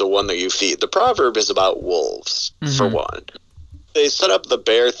survives? The one that you feed. The proverb is about wolves, for one. They set up the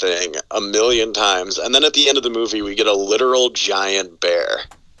bear thing a million times, and then at the end of the movie, we get a literal giant bear.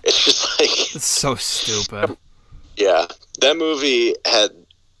 It's just like... It's so stupid. Yeah. That movie had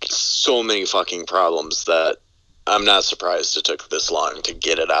so many fucking problems that I'm not surprised it took this long to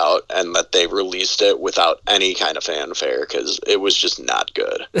get it out and that they released it without any kind of fanfare because it was just not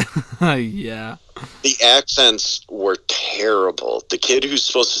good. Yeah. The accents were terrible. The kid who's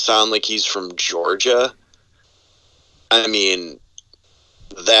supposed to sound like he's from Georgia, I mean,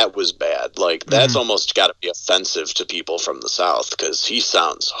 that was bad. Like, that's almost got to be offensive to people from the South because he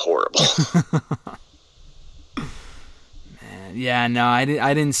sounds horrible. Yeah, no, I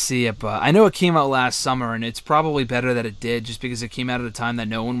didn't see it, but I know it came out last summer, and it's probably better that it did, just because it came out at a time that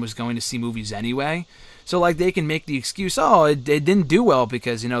no one was going to see movies anyway. So, like, they can make the excuse, oh, it didn't do well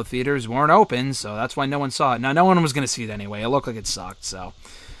because, theaters weren't open, so that's why no one saw it. Now, no one was going to see it anyway. It looked like it sucked, so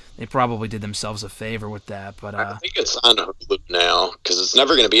they probably did themselves a favor with that. But I think it's on Hulu now, because it's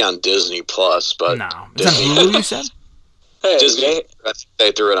never going to be on Disney+, but... No. It's on Hulu, you said? Hey, Disney, I think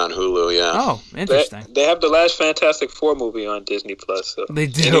they threw it on Hulu, yeah. Oh, interesting. They have the last Fantastic Four movie on Disney+, so they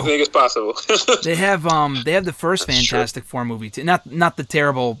do. Anything is possible. They have the first Fantastic Four movie too. Not the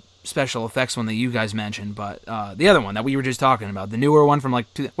terrible special effects one that you guys mentioned, but the other one that we were just talking about, the newer one from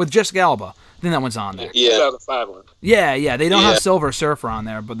with Jessica Alba. I think that one's on there. Yeah, 2005 one. Yeah. They don't have Silver Surfer on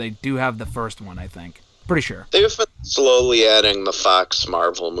there, but they do have the first one, I think. Pretty sure. They've been slowly adding the Fox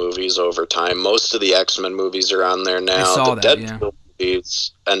Marvel movies over time. Most of the X-Men movies are on there now. I saw the that, Deadpool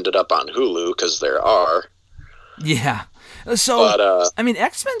movies ended up on Hulu because there are. Yeah. So, I mean,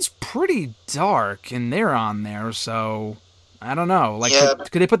 X-Men's pretty dark, and they're on there, so I don't know. Like,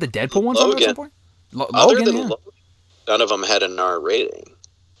 could they put the Deadpool ones on there at some point? Logan, Logan, none of them had an R rating.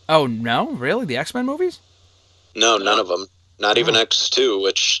 Oh, no? Really? The X-Men movies? No, none of them. Not even X2,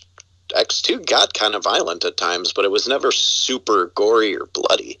 which... X2 got kind of violent at times, but it was never super gory or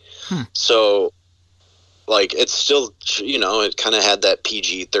bloody. So, like, it's still, it kind of had that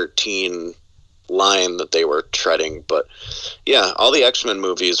PG-13 line that they were treading. But, yeah, all the X-Men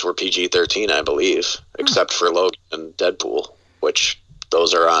movies were PG-13, I believe, except for Logan and Deadpool, which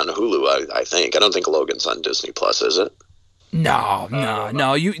those are on Hulu, I think. I don't think Logan's on Disney+, is it? No.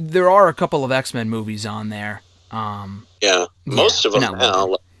 There are a couple of X-Men movies on there. Yeah, most of them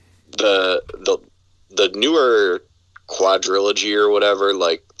now. The newer quadrilogy or whatever,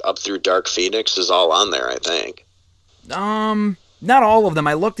 like up through Dark Phoenix, is all on there, I think. Not all of them.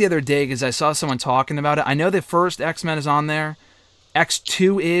 I looked the other day because I saw someone talking about it. I know the first X-Men is on there.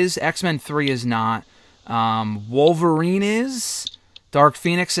 X2 is. X-Men 3 is not. Wolverine is. Dark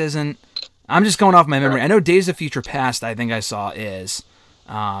Phoenix isn't. I'm just going off my memory. I know Days of Future Past, I think I saw is.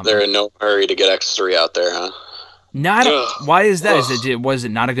 They're in no hurry to get X3 out there, huh? No, I don't, why is that? Was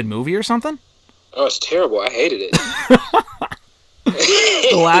it not a good movie or something? Oh, it's terrible. I hated it.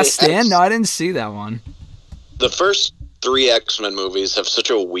 The Last Stand? No, I didn't see that one. The first 3 X-Men movies have such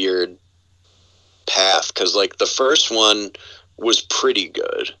a weird path, because, like, the first one was pretty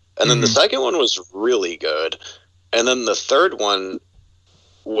good, and then the second one was really good, and then the third one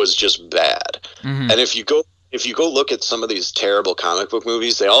was just bad. And if you go look at some of these terrible comic book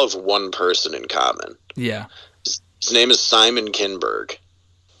movies, they all have one person in common. Yeah. His name is Simon Kinberg.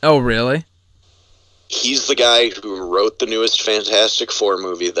 Oh, really? He's the guy who wrote the newest Fantastic Four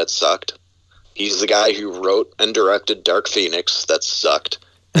movie that sucked. He's the guy who wrote and directed Dark Phoenix that sucked.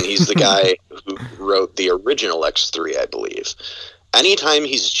 And he's the guy who wrote the original X3, I believe. Anytime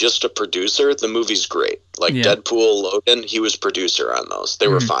he's just a producer, the movie's great. Like Deadpool, Logan, he was producer on those. They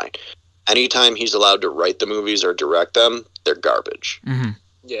were fine. Anytime he's allowed to write the movies or direct them, they're garbage.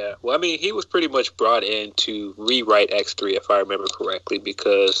 Yeah, well, I mean, he was pretty much brought in to rewrite X3, if I remember correctly,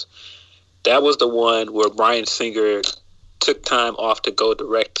 because that was the one where Bryan Singer took time off to go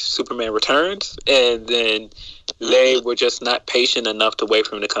direct Superman Returns, and then they were just not patient enough to wait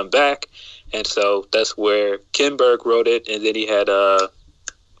for him to come back, and so that's where Kinberg wrote it, and then he had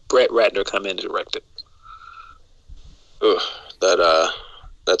Brett Ratner come in to direct it. Ooh,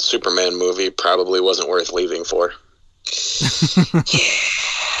 that Superman movie probably wasn't worth leaving for.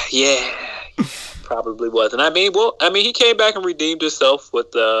 Yeah, probably wasn't. I mean, he came back and redeemed himself with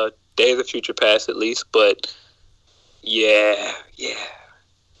Days of Future Past, at least. But yeah.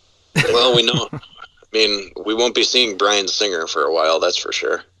 Well, we know. I mean, we won't be seeing Bryan Singer for a while. That's for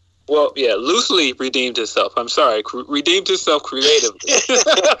sure. Well, yeah, loosely redeemed himself. I'm sorry, redeemed himself creatively.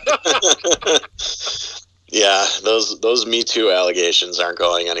 Yeah, those Me Too allegations aren't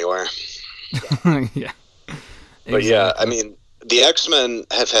going anywhere. Yeah. But yeah, I mean, the X-Men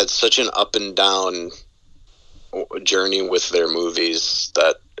have had such an up and down journey with their movies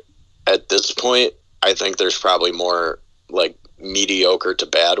that at this point, I think there's probably more like mediocre to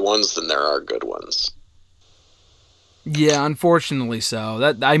bad ones than there are good ones. Yeah, unfortunately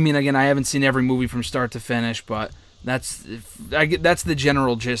so. I mean, again, I haven't seen every movie from start to finish, but That's the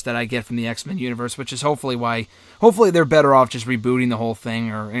general gist that I get from the X-Men universe, which is hopefully they're better off just rebooting the whole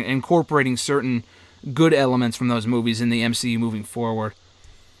thing or incorporating certain good elements from those movies in the MCU moving forward.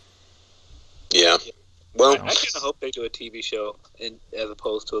 Yeah. Well, I kind of hope they do a TV show as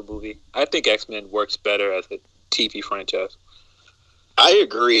opposed to a movie. I think X-Men works better as a TV franchise. I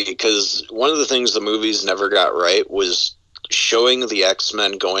agree, because one of the things the movies never got right was showing the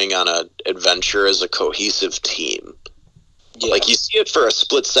X-Men going on an adventure as a cohesive team. Yeah. Like, you see it for a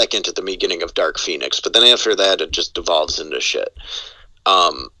split second at the beginning of Dark Phoenix, but then after that it just devolves into shit.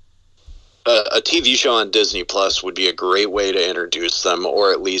 A TV show on Disney Plus would be a great way to introduce them,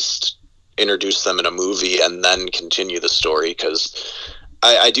 or at least introduce them in a movie and then continue the story, because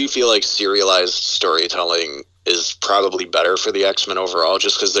I do feel like serialized storytelling is probably better for the X-Men overall,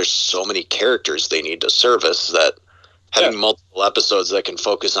 just because there's so many characters they need to service that having multiple episodes that can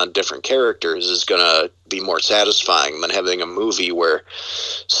focus on different characters is going to be more satisfying than having a movie where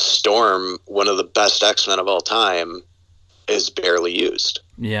Storm, one of the best X-Men of all time, is barely used.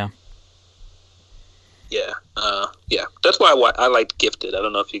 Yeah. Yeah. Yeah. That's why I liked Gifted. I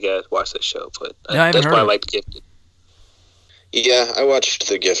don't know if you guys watched that show, but that's why I liked Gifted. Yeah, I watched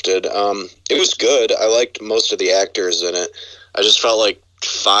The Gifted. It was good. I liked most of the actors in it. I just felt like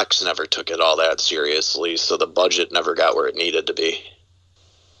Fox never took it all that seriously, so the budget never got where it needed to be.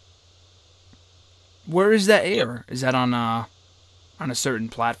 Where is that air? Is that on a certain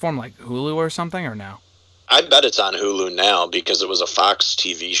platform like Hulu or something, or no? I bet it's on Hulu now because it was a Fox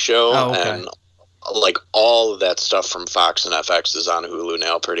TV show, and like all of that stuff from Fox and FX is on Hulu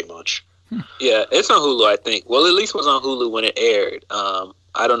now, pretty much. Yeah, it's on Hulu, I think. Well, at least it was on Hulu when it aired.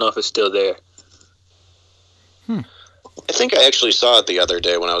 I don't know if it's still there. I think I actually saw it the other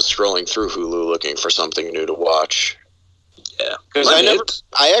day when I was scrolling through Hulu looking for something new to watch. Yeah. Because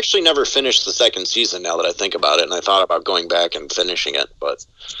I actually never finished the second season now that I think about it, and I thought about going back and finishing it, but...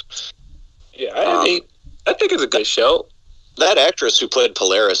 Yeah, I think it's a good show. That actress who played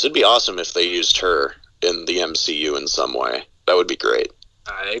Polaris, it'd be awesome if they used her in the MCU in some way. That would be great.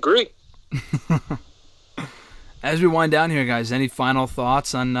 I agree. As we wind down here, guys, any final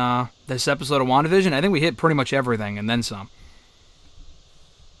thoughts on this episode of WandaVision? I think we hit pretty much everything and then some.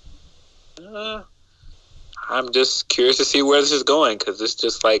 I'm just curious to see where this is going, because it's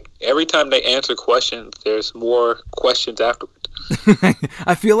just like every time they answer questions, there's more questions afterwards.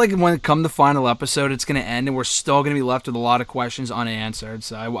 I feel like when it comes to the final episode, it's going to end and we're still going to be left with a lot of questions unanswered.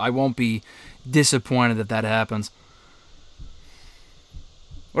 So I won't be disappointed that that happens.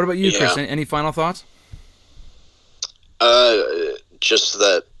 What about you, Chris? Any final thoughts? Just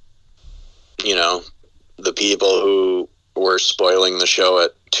that, the people who were spoiling the show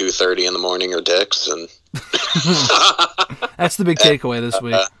at 2:30 in the morning are dicks, and that's the big takeaway this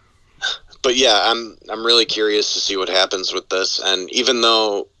week. But yeah, I'm really curious to see what happens with this, and even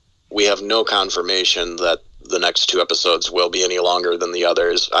though we have no confirmation that the next two episodes will be any longer than the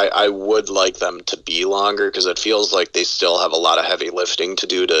others, I would like them to be longer, because it feels like they still have a lot of heavy lifting to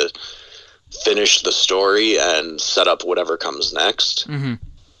do to finish the story and set up whatever comes next. Mm-hmm.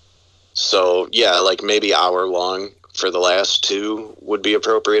 So yeah, like maybe hour long for the last two would be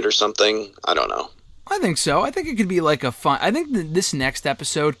appropriate or something. I don't know. I think so. I think it could be like a fun... I think this next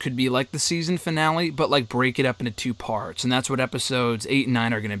episode could be like the season finale, but like break it up into two parts, and that's what episodes 8 and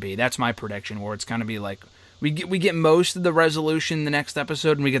 9 are going to be. That's my prediction, where it's going to be like we get most of the resolution in the next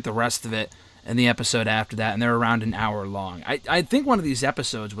episode, and we get the rest of it in the episode after that, and they're around an hour long. I think one of these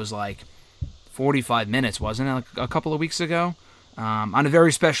episodes was like 45 minutes, wasn't it, like a couple of weeks ago? On a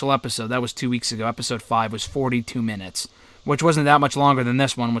very special episode, that was 2 weeks ago, episode 5 was 42 minutes, which wasn't that much longer than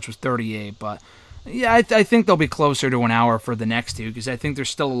this one, which was 38, but... Yeah, I think they'll be closer to an hour for the next two, because I think there's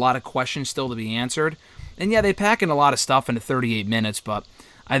still a lot of questions still to be answered. And yeah, they pack in a lot of stuff into 38 minutes, but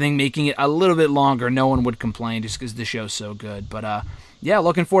I think making it a little bit longer, no one would complain just because the show's so good. But yeah,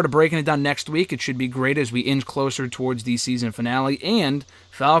 looking forward to breaking it down next week. It should be great as we inch closer towards the season finale, and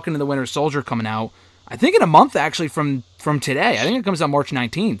Falcon and the Winter Soldier coming out, I think in a month actually from today. I think it comes out March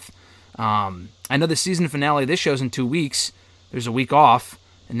 19th. I know the season finale of this show's in 2 weeks. There's a week off.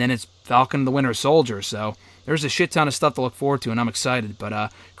 And then it's Falcon and the Winter Soldier. So there's a shit ton of stuff to look forward to, and I'm excited.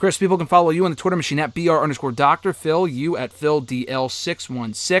 But, Chris, people can follow you on the Twitter machine at BR_Dr. Phil, you at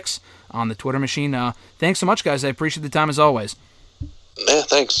PhilDL616 on the Twitter machine. Thanks so much, guys. I appreciate the time as always. Yeah,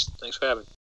 thanks. Thanks for having me.